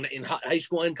downfall in high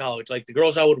school and college. Like, the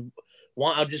girls I would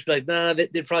want, I'd just be like, nah,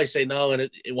 they'd probably say no, and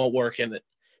it won't work. So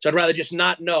I'd rather just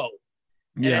not know.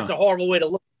 And that's a horrible way to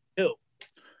look at it too.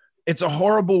 It's a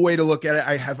horrible way to look at it.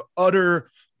 I have utter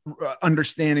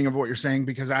understanding of what you're saying,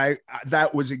 because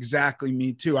that was exactly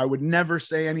me too. I would never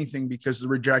say anything because the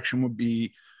rejection would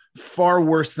be far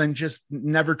worse than just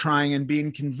never trying and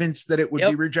being convinced that it would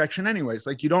be rejection anyways.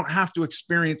 Like, you don't have to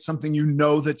experience something you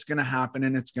know that's going to happen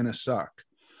and it's going to suck.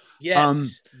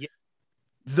 Yes.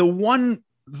 The one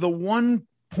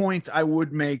point I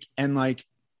would make, and like,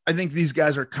 I think these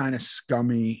guys are kind of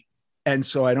scummy, and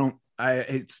so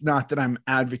it's not that I'm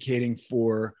advocating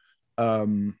for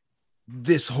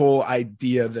this whole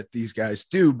idea that these guys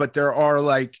do, but there are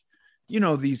like, you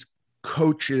know, these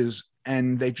coaches,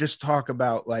 and they just talk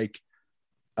about like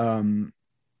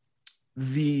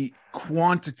the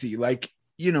quantity. Like,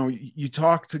 you know, you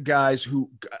talk to guys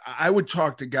I would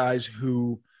talk to guys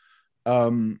who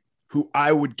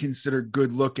I would consider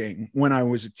good looking when I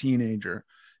was a teenager,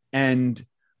 and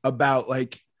about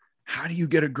like, how do you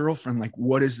get a girlfriend? Like,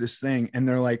 what is this thing? And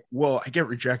they're like, well, I get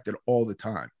rejected all the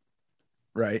time.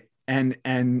 Right. And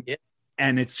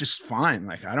it's just fine.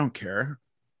 Like, I don't care.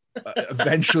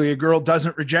 Eventually a girl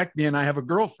doesn't reject me and I have a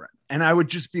girlfriend. And I would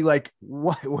just be like,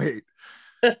 what? Wait,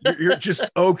 you're just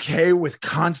okay with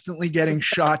constantly getting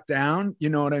shot down? You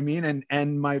know what I mean?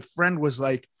 And my friend was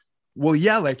like, well,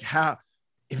 yeah, like, how,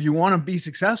 if you want to be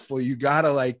successful, you got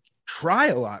to like try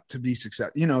a lot to be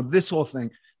successful. You know, this whole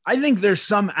thing. I think there's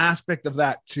some aspect of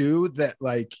that too, that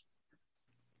like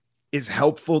is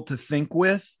helpful to think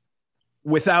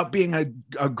without being a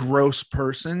gross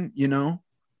person, you know?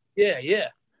 Yeah.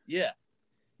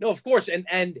 No, of course.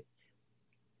 And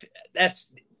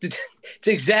that's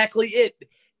exactly it.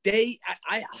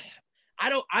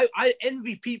 I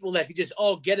envy people that could just,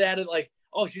 get at it. Like,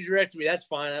 she rejected me. That's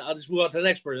fine. I'll just move on to the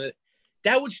next person.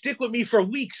 That would stick with me for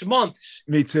weeks, months.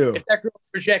 Me too. If that girl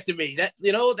rejected me, that's,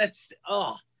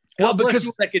 well,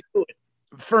 because I could do it.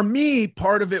 For me,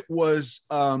 part of it was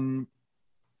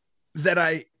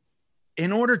that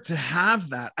in order to have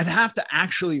that, I'd have to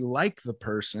actually like the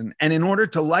person. And in order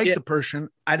to like the person,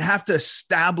 I'd have to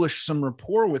establish some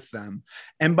rapport with them.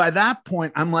 And by that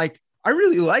point, I'm like, I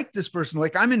really like this person.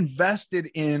 Like, I'm invested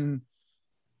in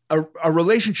a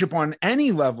relationship on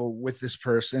any level with this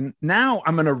person. Now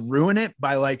I'm going to ruin it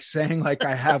by like saying like,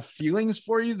 I have feelings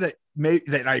for you that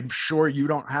I'm sure you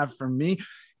don't have for me.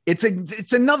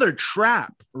 It's another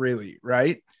trap, really.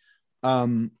 Right.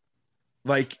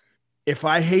 Like, if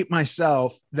I hate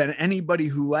myself, then anybody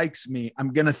who likes me,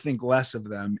 I'm going to think less of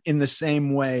them, in the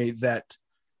same way that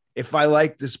if I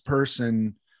like this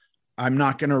person, I'm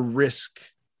not going to risk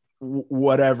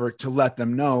whatever to let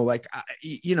them know. Like,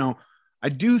 I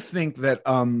do think that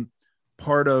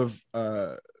part of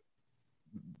the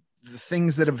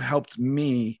things that have helped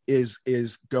me is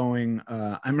going,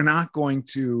 I'm not going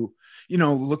to,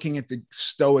 looking at the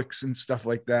Stoics and stuff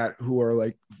like that, who are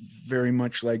like very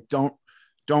much like,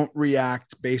 don't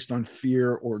react based on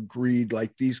fear or greed,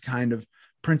 like these kind of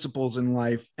principles in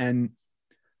life. And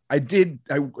I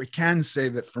can say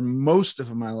that for most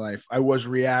of my life, I was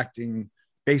reacting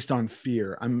based on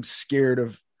fear. I'm scared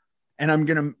of, and I'm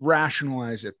going to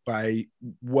rationalize it by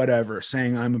whatever,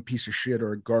 saying I'm a piece of shit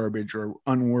or garbage or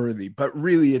unworthy. But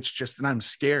really, it's just that I'm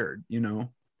scared,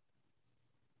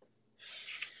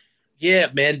 Yeah,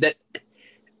 man.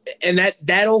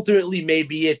 That ultimately may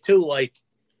be it too. Like,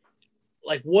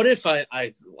 what if I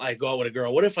go out with a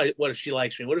girl? What if she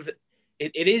likes me? What if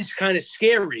it is kind of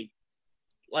scary?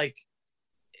 I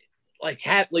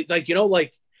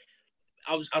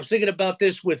was thinking about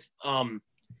this with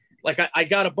like I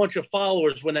got a bunch of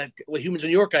followers when Humans in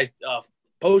New York guy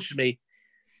posted me,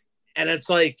 and it's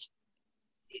like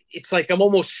I'm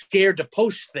almost scared to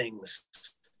post things,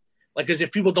 like as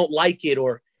if people don't like it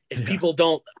or if people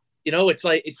don't,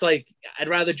 it's like I'd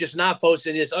rather just not post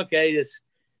and just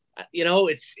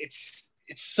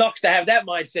it sucks to have that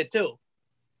mindset too.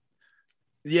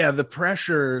 Yeah, the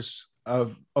pressures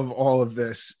of all of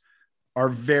this are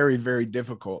very, very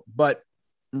difficult. But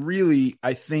really,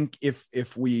 I think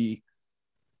if we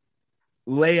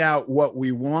lay out what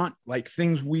we want, like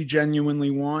things we genuinely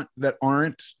want that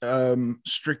aren't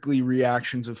strictly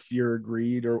reactions of fear or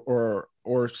greed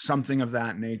or something of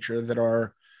that nature, that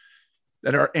are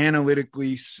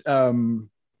analytically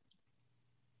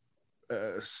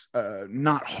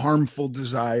not harmful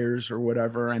desires or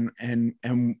whatever,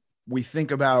 and we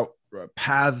think about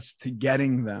paths to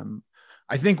getting them,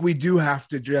 I think we do have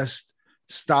to just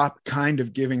stop kind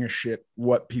of giving a shit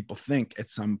what people think at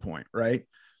some point, right?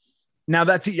 Now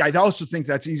I also think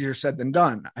that's easier said than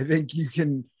done. I think you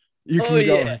can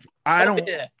go,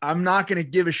 I'm not going to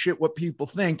give a shit what people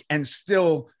think, and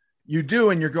still you do,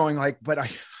 and you're going like, but I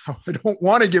don't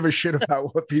want to give a shit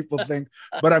about what people think,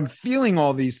 but I'm feeling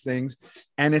all these things.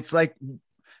 And it's like,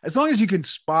 as long as you can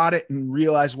spot it and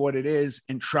realize what it is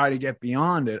and try to get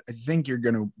beyond it, I think you're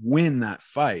going to win that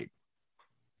fight.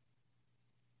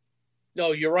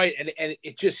 No, you're right. And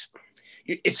it's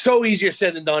so easier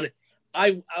said than done.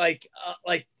 I like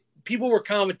people were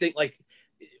commenting, like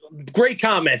great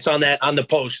comments on the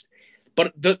post,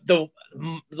 but the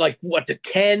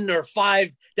 10 or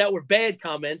 5 that were bad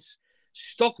comments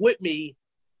stuck with me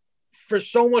for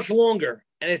so much longer.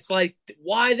 And it's like,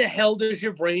 why the hell does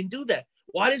your brain do that?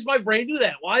 Why does my brain do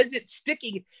that? Why is it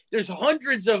sticking? There's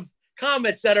hundreds of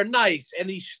comments that are nice, and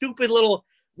these stupid little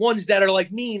ones that are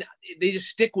like mean, they just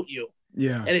stick with you.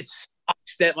 Yeah. And it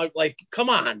sucks that like, come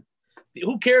on,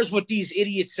 who cares what these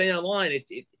idiots say online?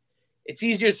 It's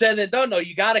easier said than done. No,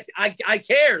 you got to, I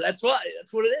care. That's what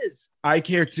it is. I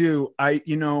care too. I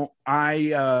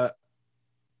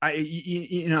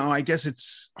guess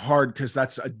it's hard because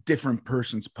that's a different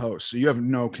person's post, so you have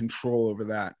no control over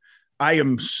that. I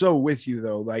am so with you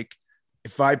though. Like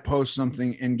if I post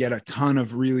something and get a ton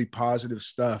of really positive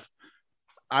stuff,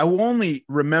 I will only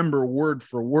remember word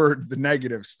for word the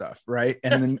negative stuff, right?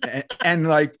 And then and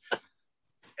like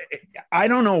I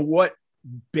don't know what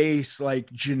base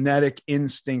like genetic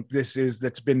instinct this is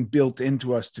that's been built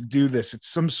into us to do this. It's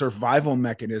some survival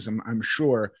mechanism, I'm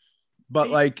sure.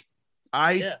 But like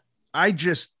I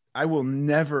will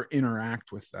never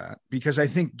interact with that because I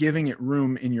think giving it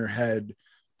room in your head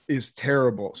is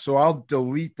terrible. So I'll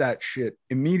delete that shit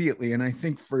immediately. And I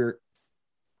think for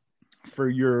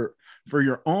your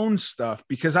own stuff,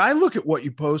 because I look at what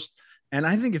you post and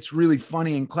I think it's really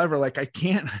funny and clever. Like I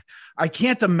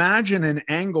can't imagine an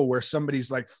angle where somebody's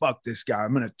like, fuck this guy,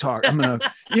 I'm going to talk. I'm going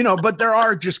to, but there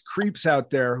are just creeps out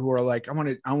there who are like, I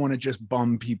want to just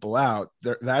bum people out.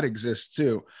 That exists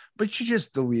too, but you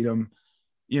just delete them,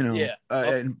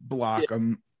 and block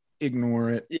them, ignore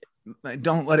it. Yeah.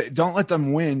 Don't let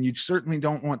them win. You certainly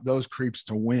don't want those creeps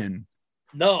to win.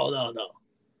 No.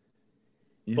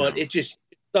 But it just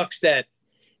sucks that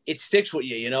it sticks with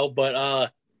you,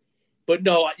 but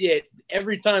no,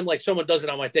 every time like someone does it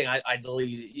on my thing, I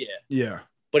delete it. Yeah.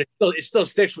 But it still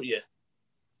sticks with you.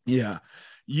 Yeah.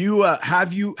 You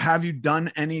have you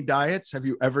done any diets? Have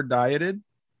you ever dieted?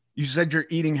 You said you're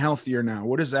eating healthier now.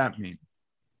 What does that mean?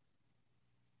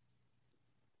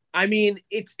 I mean,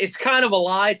 it's kind of a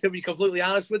lie, to be completely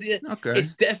honest with you. Okay.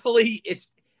 It's definitely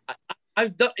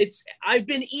I've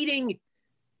been eating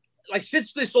like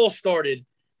since this all started.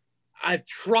 I've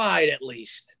tried at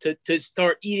least to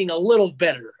start eating a little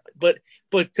better, but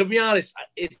to be honest,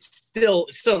 it's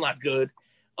still not good.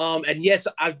 And yes,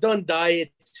 I've done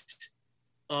diets.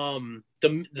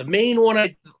 The main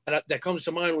one that comes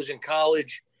to mind was in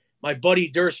college. My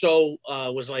buddy Durso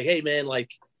was like, "Hey man, like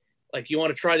you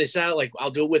want to try this out? Like I'll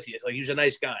do it with you." It's like he was a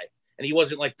nice guy, and he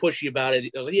wasn't like pushy about it.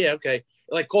 I was like, "Yeah, okay." It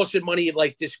like costed money.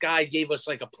 Like this guy gave us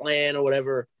like a plan or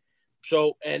whatever.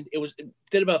 So, and it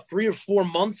did about 3 or 4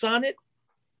 months on it.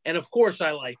 And of course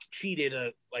I like cheated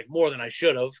like more than I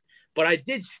should have, but I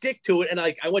did stick to it. And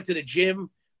like, I went to the gym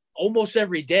almost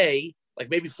every day, like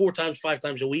maybe 4 times, 5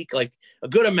 times a week, like a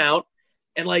good amount.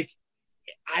 And like,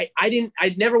 I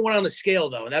never went on the scale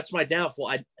though. And that's my downfall.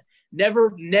 I never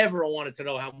wanted to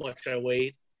know how much I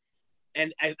weighed.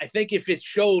 And I think if it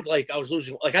showed like I was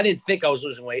losing, like I didn't think I was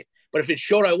losing weight, but if it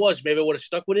showed I was, maybe I would have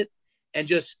stuck with it. And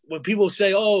just when people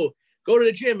say, "Oh, go to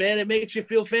the gym, man, it makes you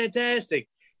feel fantastic."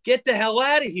 Get the hell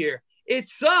out of here. It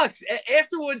sucks.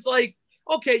 Afterwards, like,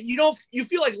 okay, you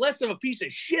feel like less of a piece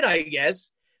of shit, I guess.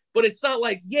 but it's not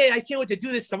like, yeah, I can't wait to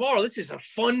do this tomorrow. This is a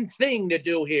fun thing to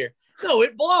do here. No,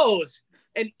 it blows.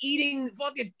 And eating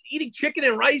chicken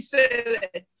and rice,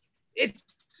 it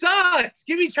sucks.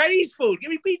 Give me Chinese food. Give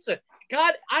me pizza.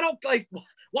 God, I don't like.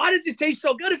 Why does it taste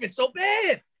so good if it's so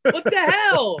bad? What the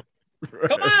hell? Right.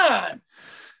 Come on.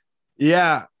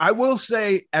 Yeah, I will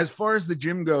say, as far as the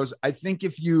gym goes, I think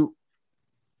if you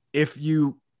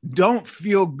don't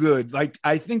feel good, like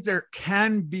I think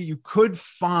you could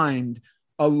find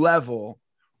a level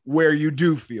where you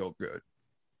do feel good,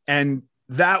 and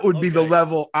that would be the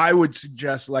level I would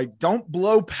suggest. Like, don't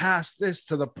blow past this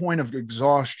to the point of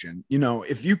exhaustion. You know,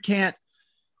 if you can't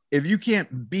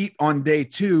beat on day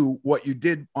 2 what you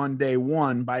did on day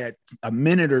 1 by a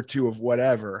minute or 2 of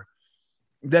whatever,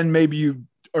 then maybe you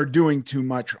are doing too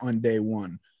much on day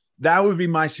 1. That would be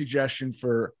my suggestion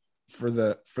for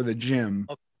the gym.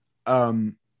 Okay.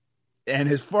 And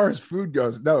as far as food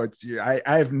goes, no, I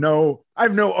have no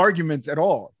arguments at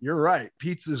all. You're right.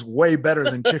 Pizza's way better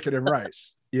than chicken and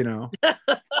rice, you know?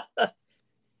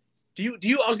 Do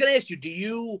you, I was going to ask you, do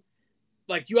you,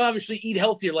 like, you obviously eat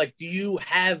healthier. Like, do you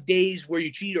have days where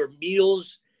you cheat or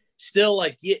meals still?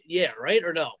 Like, yeah, right?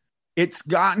 Or no? It's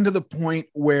gotten to the point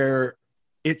where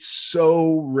it's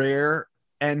so rare.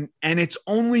 And it's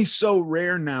only so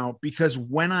rare now because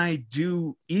when I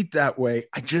do eat that way,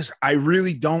 I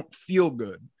really don't feel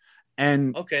good.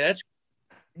 And okay,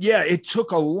 it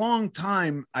took a long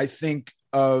time, I think,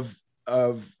 of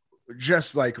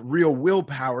just like real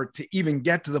willpower to even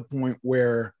get to the point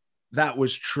where that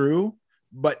was true.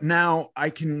 But now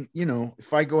I can, you know,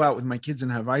 if I go out with my kids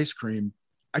and have ice cream,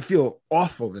 I feel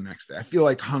awful the next day. I feel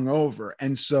like hungover.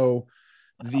 And so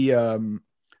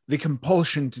the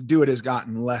compulsion to do it has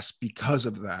gotten less because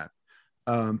of that.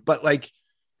 But like,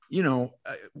 you know,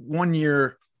 one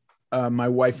year, my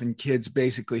wife and kids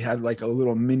basically had like a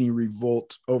little mini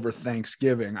revolt over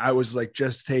Thanksgiving. I was like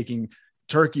just taking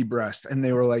turkey breast and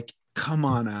they were like, come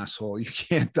on, asshole, you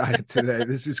can't diet today.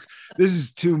 This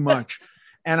is too much.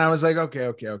 And I was like, okay.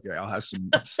 I'll have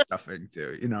some stuffing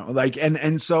too, you know, like,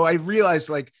 and so I realized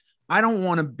like, I don't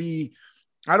want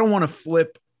to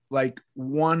flip like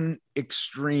one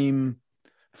extreme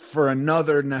for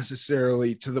another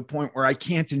necessarily to the point where I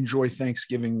can't enjoy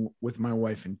Thanksgiving with my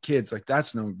wife and kids. Like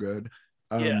that's no good.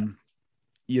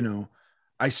 You know,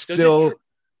 I still,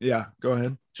 go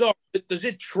ahead. So does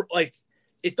it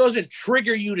it doesn't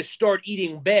trigger you to start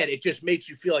eating bad. It just makes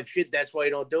you feel like shit. That's why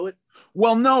you don't do it.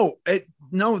 Well, no,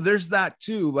 there's that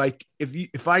too. Like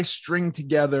if I string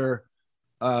together,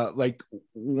 like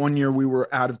one year we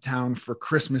were out of town for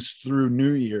Christmas through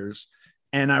New Year's,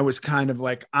 and I was kind of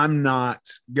like, I'm not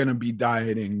going to be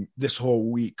dieting this whole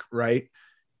week. Right.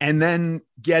 And then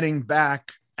getting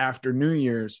back after New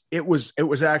Year's, it was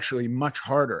actually much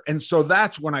harder. And so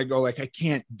that's when I go like, I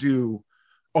can't do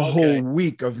a whole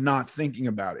week of not thinking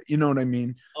about it. You know what I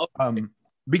mean? Okay.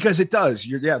 Because it does.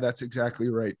 That's exactly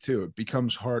right too. It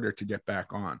becomes harder to get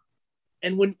back on.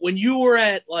 And when you were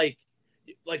at like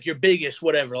your biggest,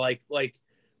 whatever, like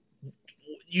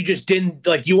you just didn't,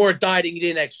 like, you weren't dieting, you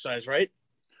didn't exercise, right?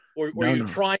 Or were you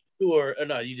trying to, or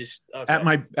no, you just, okay.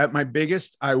 At my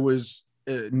biggest, I was,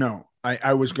 no,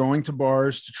 I was going to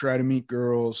bars to try to meet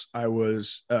girls. I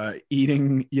was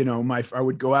eating, you know, I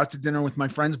would go out to dinner with my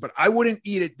friends, but I wouldn't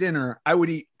eat at dinner. I would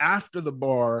eat after the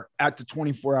bar at the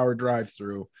 24-hour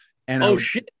drive-through. And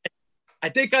shit. I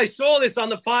think I saw this on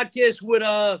the podcast with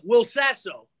Will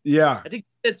Sasso. Yeah. I think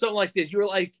you said something like this.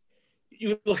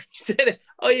 You said,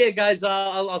 oh yeah, guys,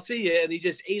 I'll see you. And you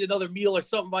just ate another meal or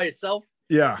something by yourself.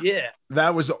 Yeah. Yeah.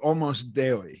 That was almost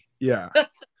daily. Yeah.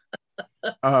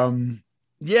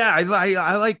 Yeah.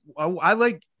 I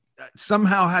like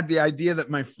somehow had the idea that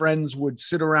my friends would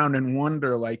sit around and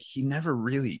wonder, like, he never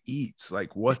really eats.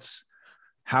 Like,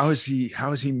 how is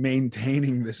he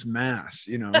maintaining this mass?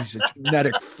 You know, he's a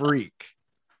genetic freak.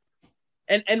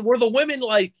 And were the women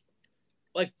like,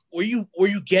 were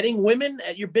you getting women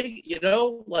at your big, you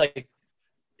know, like,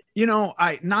 you know,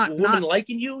 not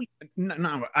liking you?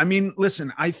 No, I mean,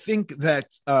 listen, I think that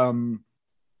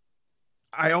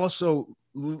I also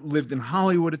lived in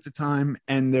Hollywood at the time,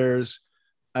 and there's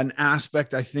an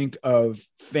aspect, I think, of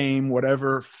fame,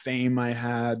 whatever fame I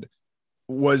had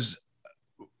was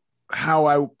how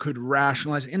I could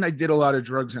rationalize. And I did a lot of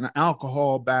drugs and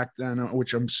alcohol back then,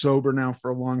 which I'm sober now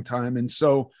for a long time. And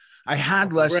so I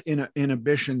had less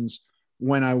inhibitions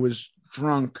when I was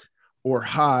drunk or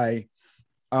high.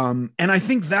 And I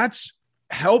think that's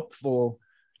helpful,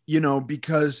 you know,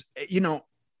 because, you know,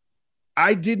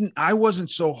 I wasn't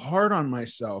so hard on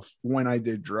myself when I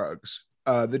did drugs.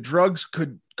 The drugs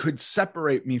could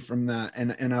separate me from that.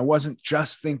 And I wasn't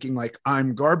just thinking like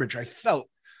I'm garbage. I felt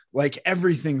like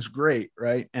everything's great,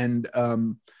 right? And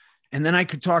then I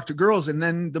could talk to girls, and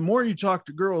then the more you talk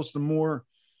to girls, the more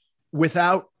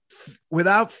without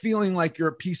feeling like you're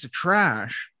a piece of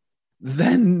trash,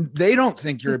 then they don't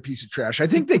think you're a piece of trash. I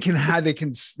think they have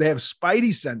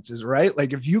spidey senses, right?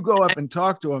 Like if you go up and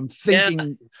talk to them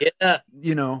thinking,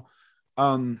 you know,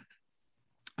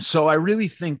 so I really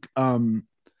think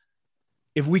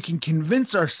if we can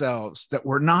convince ourselves that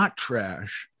we're not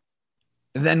trash,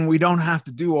 then we don't have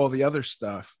to do all the other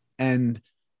stuff. And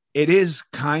it is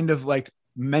kind of like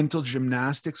mental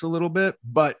gymnastics a little bit,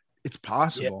 but it's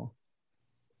possible.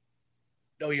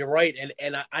 Yeah. No, you're right.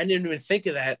 And I didn't even think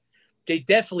of that. They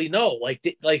definitely know, like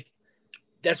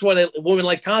that's why women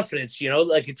like confidence, you know,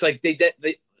 like it's like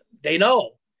they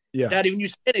know, without even you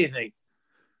say anything.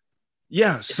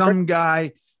 Yeah. Some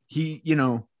guy, he, you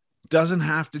know, doesn't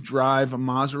have to drive a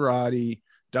Maserati,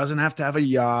 doesn't have to have a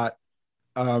yacht.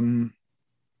 The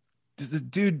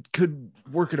dude could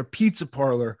work at a pizza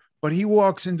parlor, but he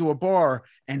walks into a bar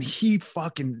and he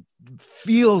fucking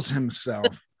feels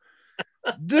himself.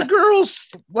 The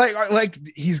girls like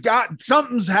he's got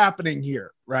something's happening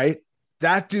here, right?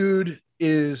 That dude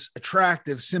is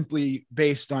attractive simply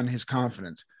based on his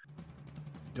confidence.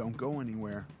 Don't go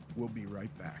anywhere. We'll be right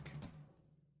back.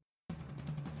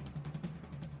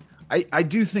 I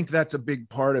do think that's a big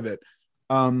part of it.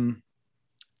 And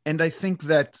I think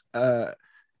that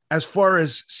as far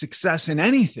as success in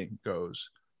anything goes,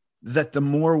 that the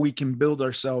more we can build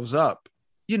ourselves up,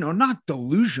 you know, not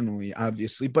delusionally,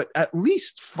 obviously, but at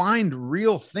least find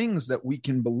real things that we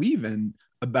can believe in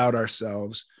about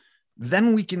ourselves,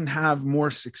 then we can have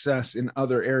more success in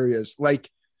other areas. Like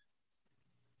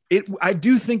I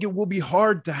do think it will be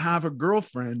hard to have a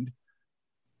girlfriend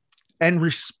and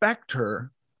respect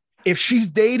her if she's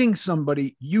dating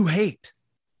somebody you hate.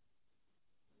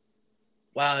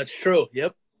 Wow, that's true.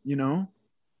 Yep. You know?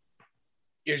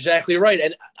 You're exactly right.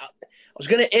 And I was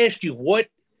going to ask you, what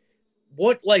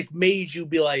like made you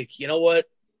be like, you know what,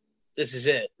 this is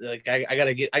it. Like, I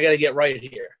gotta get right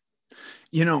here.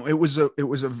 You know, it was a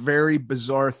very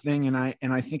bizarre thing. And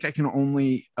I think I can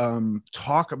only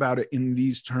talk about it in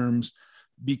these terms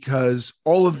because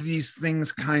all of these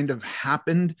things kind of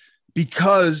happened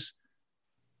because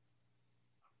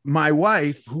my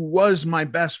wife, who was my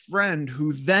best friend,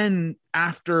 who then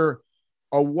after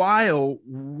a while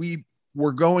we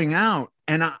were going out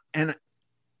and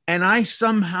I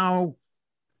somehow,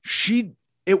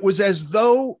 it was as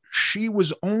though she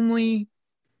was only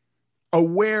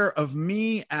aware of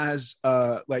me as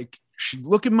like she'd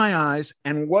look in my eyes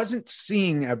and wasn't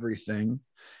seeing everything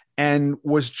and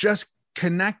was just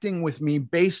connecting with me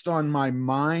based on my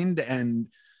mind and,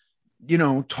 you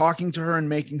know, talking to her and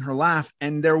making her laugh.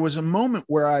 And there was a moment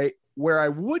where I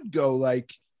would go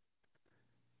like,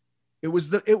 it was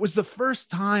the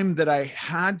first time that I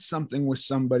had something with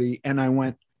somebody and I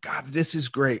went, God, this is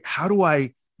great. How do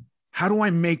I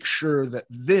make sure that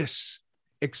this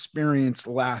experience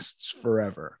lasts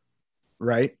forever?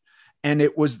 Right. And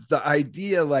it was the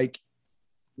idea, like,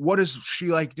 what does she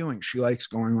like doing? She likes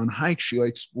going on hikes. She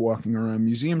likes walking around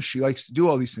museums. She likes to do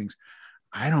all these things.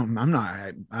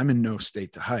 I'm in no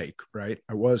state to hike. Right.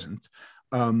 I wasn't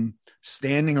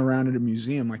standing around at a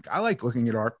museum. Like I like looking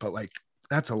at art, but like,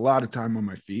 that's a lot of time on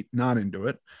my feet, not into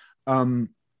it.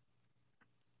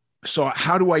 So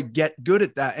how do I get good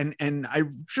at that? And I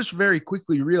just very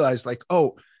quickly realized like,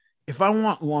 oh, if I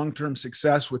want long-term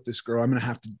success with this girl, I'm going to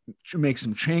have to make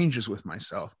some changes with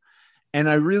myself. And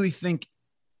I really think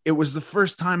it was the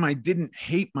first time I didn't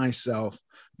hate myself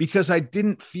because I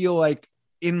didn't feel like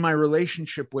in my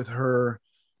relationship with her,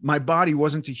 my body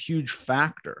wasn't a huge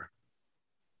factor,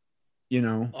 you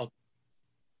know? Oh.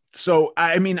 So,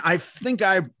 I mean, I think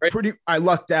I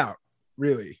lucked out,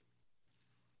 really.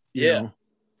 You know?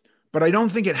 But I don't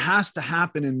think it has to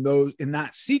happen in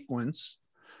that sequence.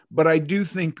 But I do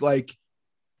think like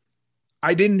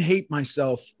I didn't hate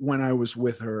myself when I was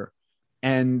with her.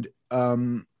 And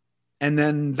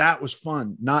then that was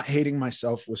fun. Not hating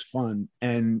myself was fun.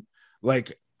 And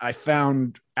like I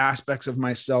found aspects of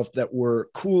myself that were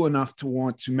cool enough to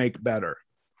want to make better.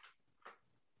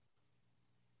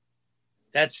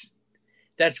 That's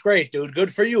great, dude.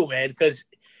 Good for you, man. Because,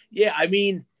 yeah, I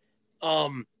mean,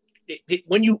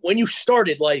 when you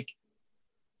started, like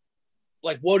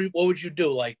what would you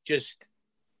do? Like just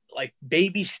like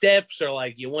baby steps, or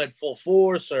like you went full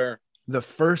force? Or the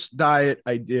first diet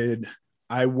I did,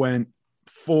 I went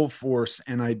full force,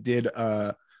 and I did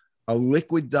a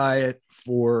liquid diet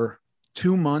for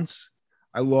 2 months.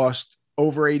 I lost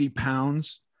over 80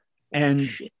 pounds, and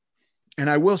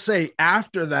I will say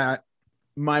after that,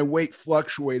 my weight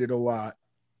fluctuated a lot,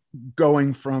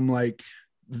 going from like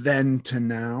then to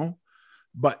now.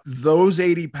 But those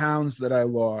 80 pounds that I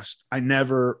lost, I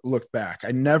never looked back.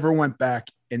 I never went back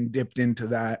and dipped into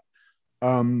that.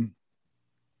 And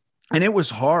it was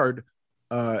hard.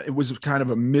 It was kind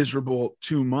of a miserable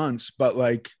 2 months, but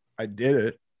like I did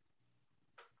it.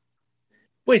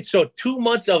 Wait, so 2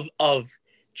 months of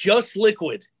just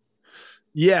liquid?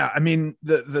 Yeah. I mean,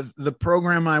 the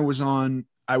program I was on,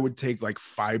 I would take like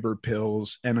fiber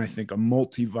pills and I think a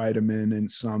multivitamin and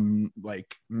some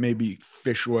like maybe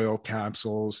fish oil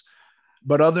capsules.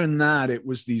 But other than that, it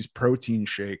was these protein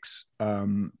shakes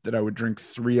that I would drink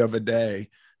 3 of a day,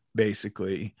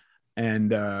 basically.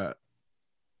 And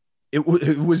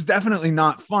it was definitely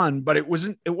not fun, but it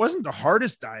wasn't the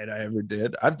hardest diet I ever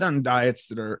did. I've done diets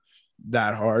that are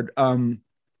that hard.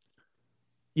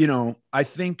 You know, I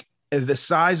think the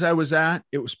size I was at,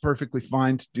 it was perfectly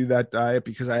fine to do that diet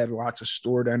because I had lots of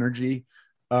stored energy.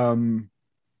 I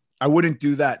wouldn't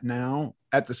do that now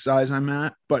at the size I'm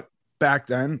at, but back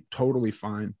then, totally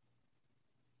fine.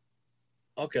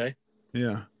 Okay.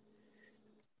 Yeah.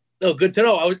 Oh, good to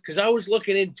know. I was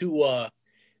looking into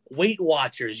Weight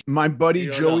Watchers. My buddy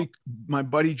Joey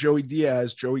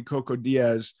Diaz, Joey Coco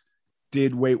Diaz,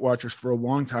 did Weight Watchers for a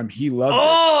long time. He loved it.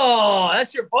 Oh,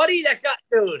 that's your buddy? That guy,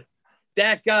 dude.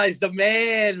 That guy's the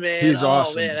man. He's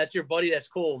awesome. Man, that's your buddy. That's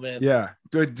cool, man. Yeah,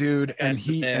 good dude. And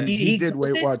he did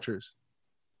Weight Watchers.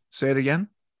 Say it again.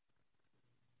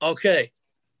 Okay.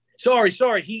 Sorry.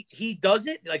 He does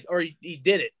it, like, or he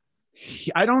did it.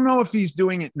 I don't know if he's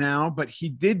doing it now, but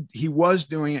he was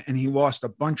doing it and he lost a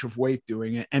bunch of weight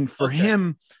doing it. And for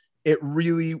him, it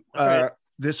really,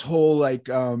 this whole like,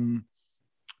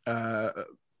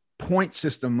 point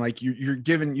system, like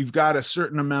you've got a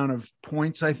certain amount of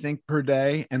points, I think, per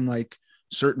day, and like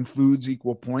certain foods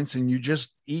equal points, and you just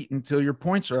eat until your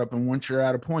points are up, and once you're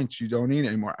out of points, you don't eat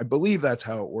anymore. I believe that's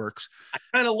how it works. I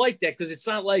kind of like that because it's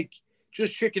not like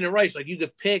just chicken and rice. Like you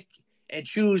could pick and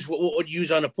choose what you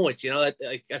use on the points. You know, I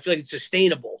feel like it's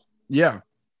sustainable. Yeah,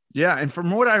 and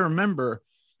from what I remember,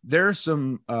 there's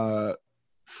some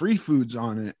free foods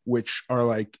on it, which are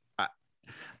like,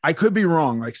 I could be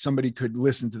wrong. Like somebody could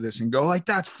listen to this and go like,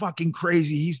 that's fucking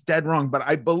crazy. He's dead wrong. But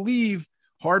I believe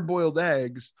hard-boiled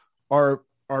eggs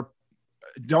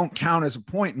don't count as a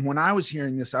point. And when I was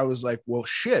hearing this, I was like, well,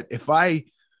 shit, if I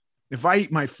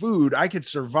eat my food, I could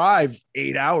survive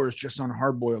 8 hours just on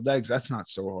hard-boiled eggs. That's not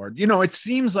so hard. You know, it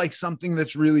seems like something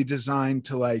that's really designed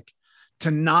to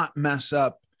not mess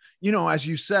up, you know, as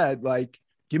you said, like,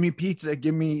 give me pizza,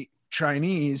 give me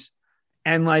Chinese.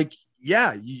 And like,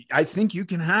 yeah, I think you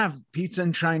can have pizza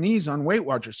and Chinese on Weight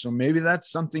Watchers. So maybe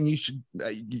that's something you should,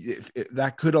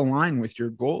 that could align with your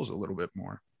goals a little bit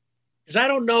more. Because I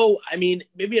don't know. I mean,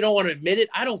 maybe I don't want to admit it.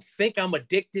 I don't think I'm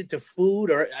addicted to food,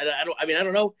 or I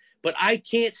don't know, but I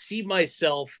can't see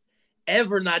myself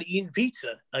ever not eating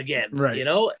pizza again. Right. You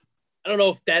know, I don't know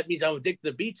if that means I'm addicted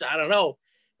to pizza. I don't know,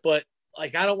 but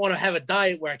like, I don't want to have a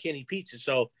diet where I can't eat pizza.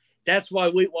 So that's why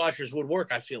Weight Watchers would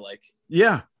work, I feel like.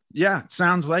 Yeah. It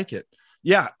sounds like it.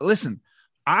 Yeah. Listen,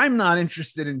 I'm not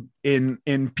interested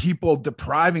in people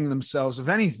depriving themselves of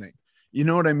anything. You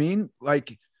know what I mean?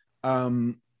 Like,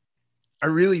 I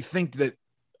really think that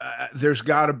there's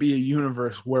got to be a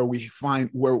universe where we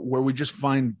just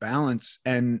find balance.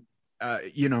 And,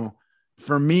 you know,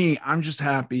 for me, I'm just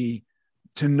happy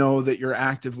to know that you're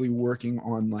actively working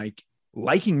on like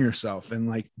liking yourself and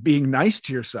like being nice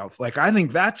to yourself. Like, I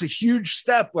think that's a huge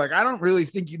step. Like, I don't really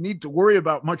think you need to worry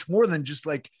about much more than just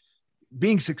like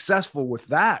being successful with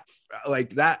that.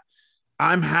 Like that,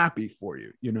 I'm happy for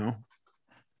you, you know?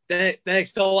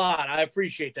 Thanks a lot. I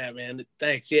appreciate that, man.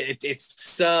 Thanks. Yeah,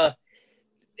 it's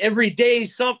every day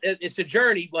it's a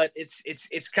journey, but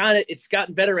it's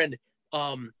gotten better. And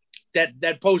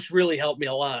that post really helped me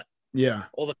a lot. Yeah.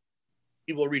 All the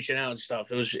people reaching out and stuff.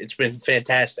 It's been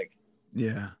fantastic.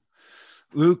 Yeah.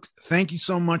 Luke, thank you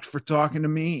so much for talking to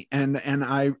me. And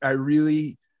I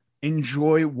really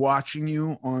enjoy watching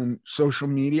you on social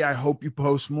media. I hope you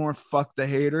post more. Fuck the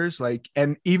haters. Like,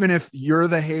 and even if you're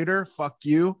the hater, fuck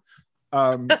you.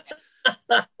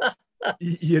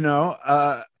 You know,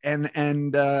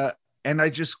 and I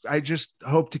just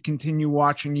hope to continue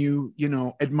watching you, you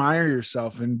know, admire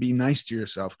yourself and be nice to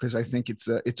yourself. Cause I think it's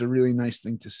a really nice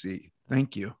thing to see.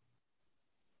 Thank you.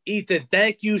 Ethan,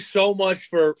 thank you so much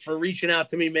for reaching out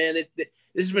to me, man. This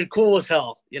has been cool as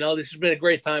hell. You know, this has been a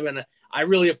great time, and I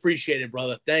really appreciate it,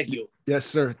 brother. Thank you. Yes,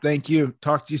 sir. Thank you.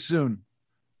 Talk to you soon.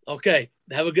 Okay.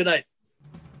 Have a good night.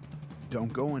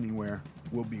 Don't go anywhere.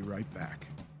 We'll be right back.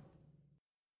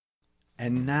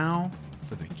 And now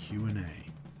for the Q&A.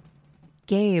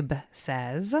 Gabe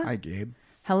says, hi, Gabe.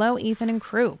 Hello, Ethan and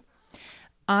crew.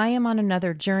 I am on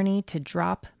another journey to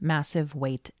drop massive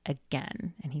weight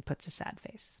again. And he puts a sad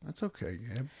face. That's okay,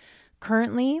 Gabe.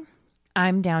 Currently,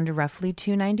 I'm down to roughly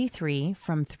 293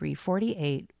 from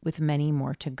 348 with many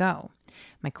more to go.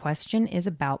 My question is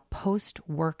about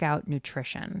post-workout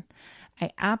nutrition.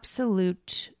 The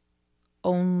absolute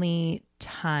only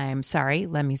time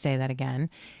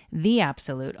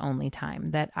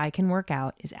that I can work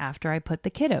out is after I put the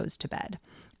kiddos to bed.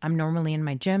 I'm normally in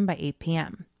my gym by 8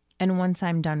 p.m. And once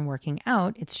I'm done working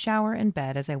out, it's shower and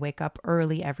bed as I wake up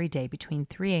early every day between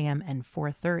 3 a.m. and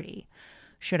 4:30.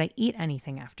 Should I eat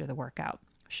anything after the workout?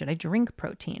 Should I drink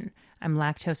protein? I'm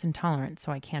lactose intolerant,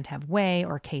 so I can't have whey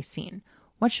or casein.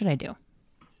 What should I do?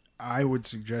 I would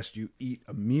suggest you eat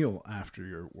a meal after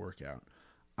your workout.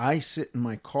 I sit in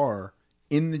my car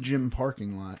in the gym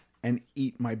parking lot and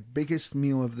eat my biggest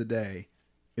meal of the day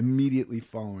immediately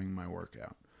following my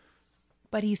workout.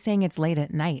 But he's saying it's late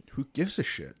at night. Who gives a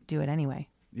shit? Do it anyway.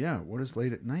 Yeah, what does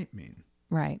late at night mean?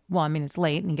 Right. Well, I mean, it's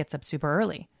late and he gets up super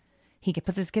early. He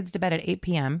puts his kids to bed at 8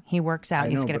 p.m. He works out.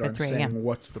 He's get up at 3 a.m.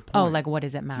 What's the point? Oh, like what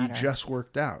does it matter? He just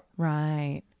worked out.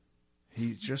 Right.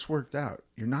 He just worked out.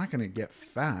 You're not going to get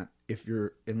fat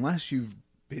unless you've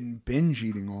been binge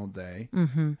eating all day,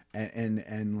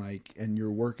 and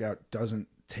your workout doesn't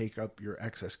take up your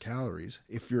excess calories.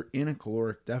 If you're in a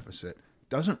caloric deficit, it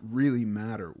doesn't really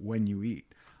matter when you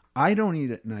eat. I don't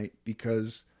eat at night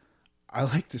because I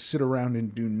like to sit around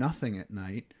and do nothing at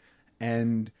night,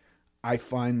 and I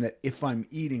find that if I'm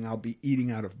eating, I'll be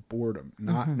eating out of boredom,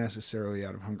 not necessarily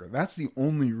out of hunger. That's the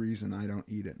only reason I don't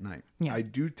eat at night. Yeah. I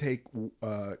do take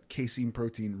casein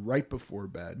protein right before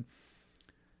bed,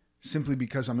 simply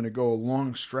because I'm going to go a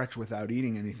long stretch without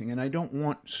eating anything, and I don't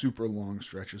want super long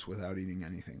stretches without eating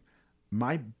anything.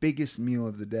 My biggest meal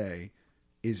of the day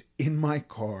is in my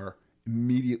car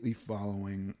immediately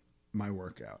following my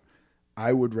workout.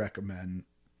 I would recommend,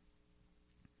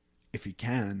 if you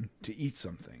can, to eat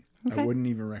something. Okay. I wouldn't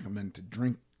even recommend to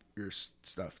drink your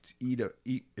stuff. To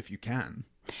eat if you can.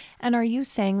 And are you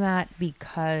saying that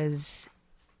because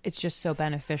it's just so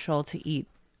beneficial to eat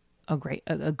a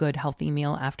good healthy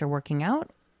meal after working out?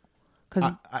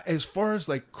 Because as far as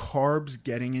like carbs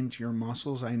getting into your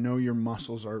muscles, I know your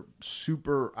muscles are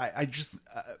super. I just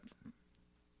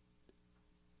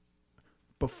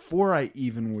before I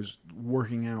even was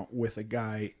working out with a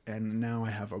guy, and now I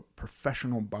have a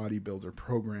professional bodybuilder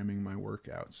programming my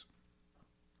workouts.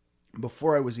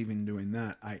 Before I was even doing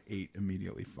that, I ate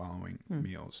immediately following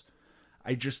meals.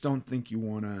 I just don't think you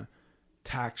want to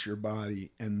tax your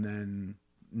body and then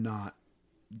not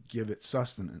give it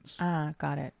sustenance.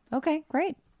 Got it. Okay,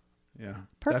 great. Yeah.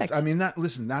 Perfect.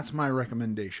 That's my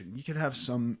recommendation. You could have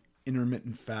some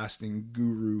intermittent fasting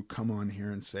guru come on here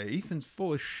and say, Ethan's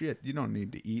full of shit. You don't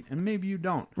need to eat. And maybe you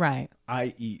don't. Right.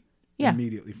 I eat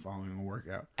immediately following a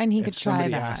workout. And he could try that.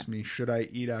 If somebody asked me, should I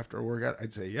eat after a workout?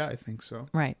 I'd say, yeah, I think so.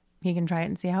 Right. He can try it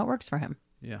and see how it works for him.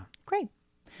 Yeah. Great.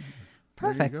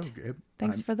 Perfect. There you go, Gabe.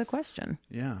 Thanks for the question.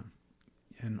 Yeah.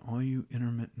 And all you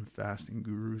intermittent fasting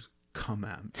gurus, come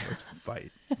at me. Let's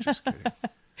fight. Just kidding.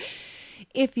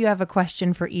 If you have a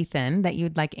question for Ethan that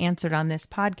you'd like answered on this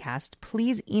podcast,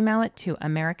 please email it to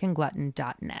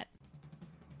americanglutton.net.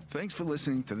 Thanks for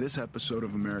listening to this episode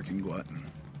of American Glutton.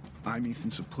 I'm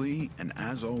Ethan Suplee, and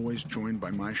as always, joined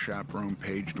by my chaperone,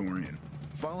 Paige Dorian.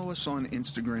 Follow us on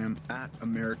Instagram at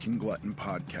American Glutton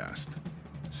Podcast.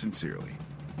 Sincerely.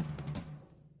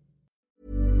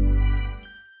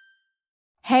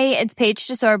 Hey, it's Paige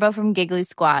DeSorbo from Giggly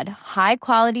Squad. High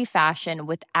quality fashion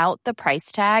without the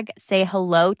price tag. Say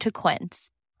hello to Quince.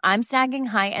 I'm snagging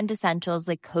high-end essentials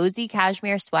like cozy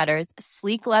cashmere sweaters,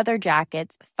 sleek leather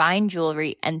jackets, fine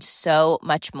jewelry, and so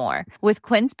much more. With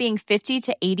Quince being 50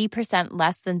 to 80%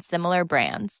 less than similar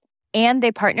brands. And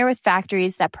they partner with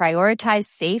factories that prioritize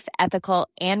safe, ethical,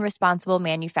 and responsible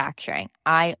manufacturing.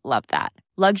 I love that.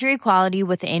 Luxury quality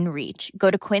within reach.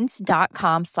 Go to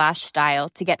quince.com/style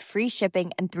to get free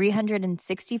shipping and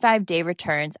 365-day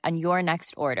returns on your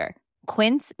next order.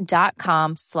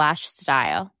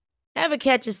 Quince.com/style. Ever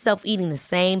catch yourself eating the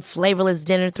same flavorless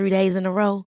dinner 3 days in a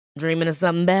row? Dreaming of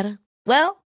something better?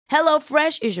 Well,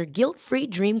 HelloFresh is your guilt-free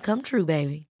dream come true,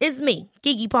 baby. It's me,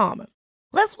 Keke Palmer.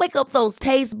 Let's wake up those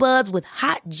taste buds with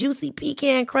hot, juicy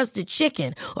pecan-crusted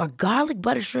chicken or garlic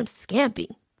butter shrimp scampi.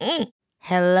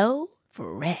 Hello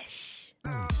Fresh.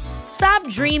 Stop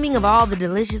dreaming of all the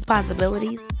delicious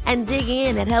possibilities and dig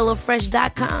in at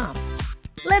HelloFresh.com.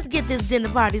 Let's get this dinner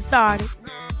party started.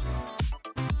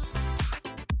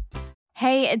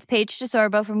 Hey, it's Paige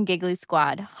DeSorbo from Giggly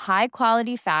Squad. High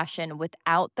quality fashion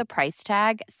without the price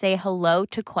tag. Say hello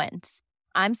to Quince.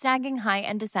 I'm snagging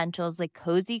high-end essentials like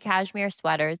cozy cashmere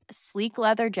sweaters, sleek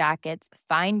leather jackets,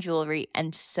 fine jewelry,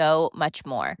 and so much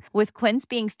more. With Quince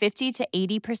being 50 to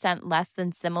 80% less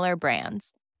than similar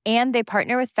brands. And they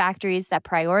partner with factories that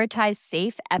prioritize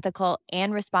safe, ethical,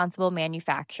 and responsible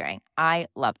manufacturing. I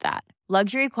love that.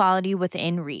 Luxury quality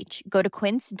within reach. Go to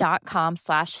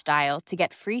quince.com/style to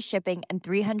get free shipping and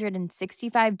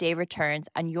 365-day returns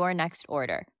on your next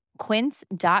order.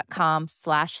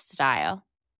 Quince.com/style.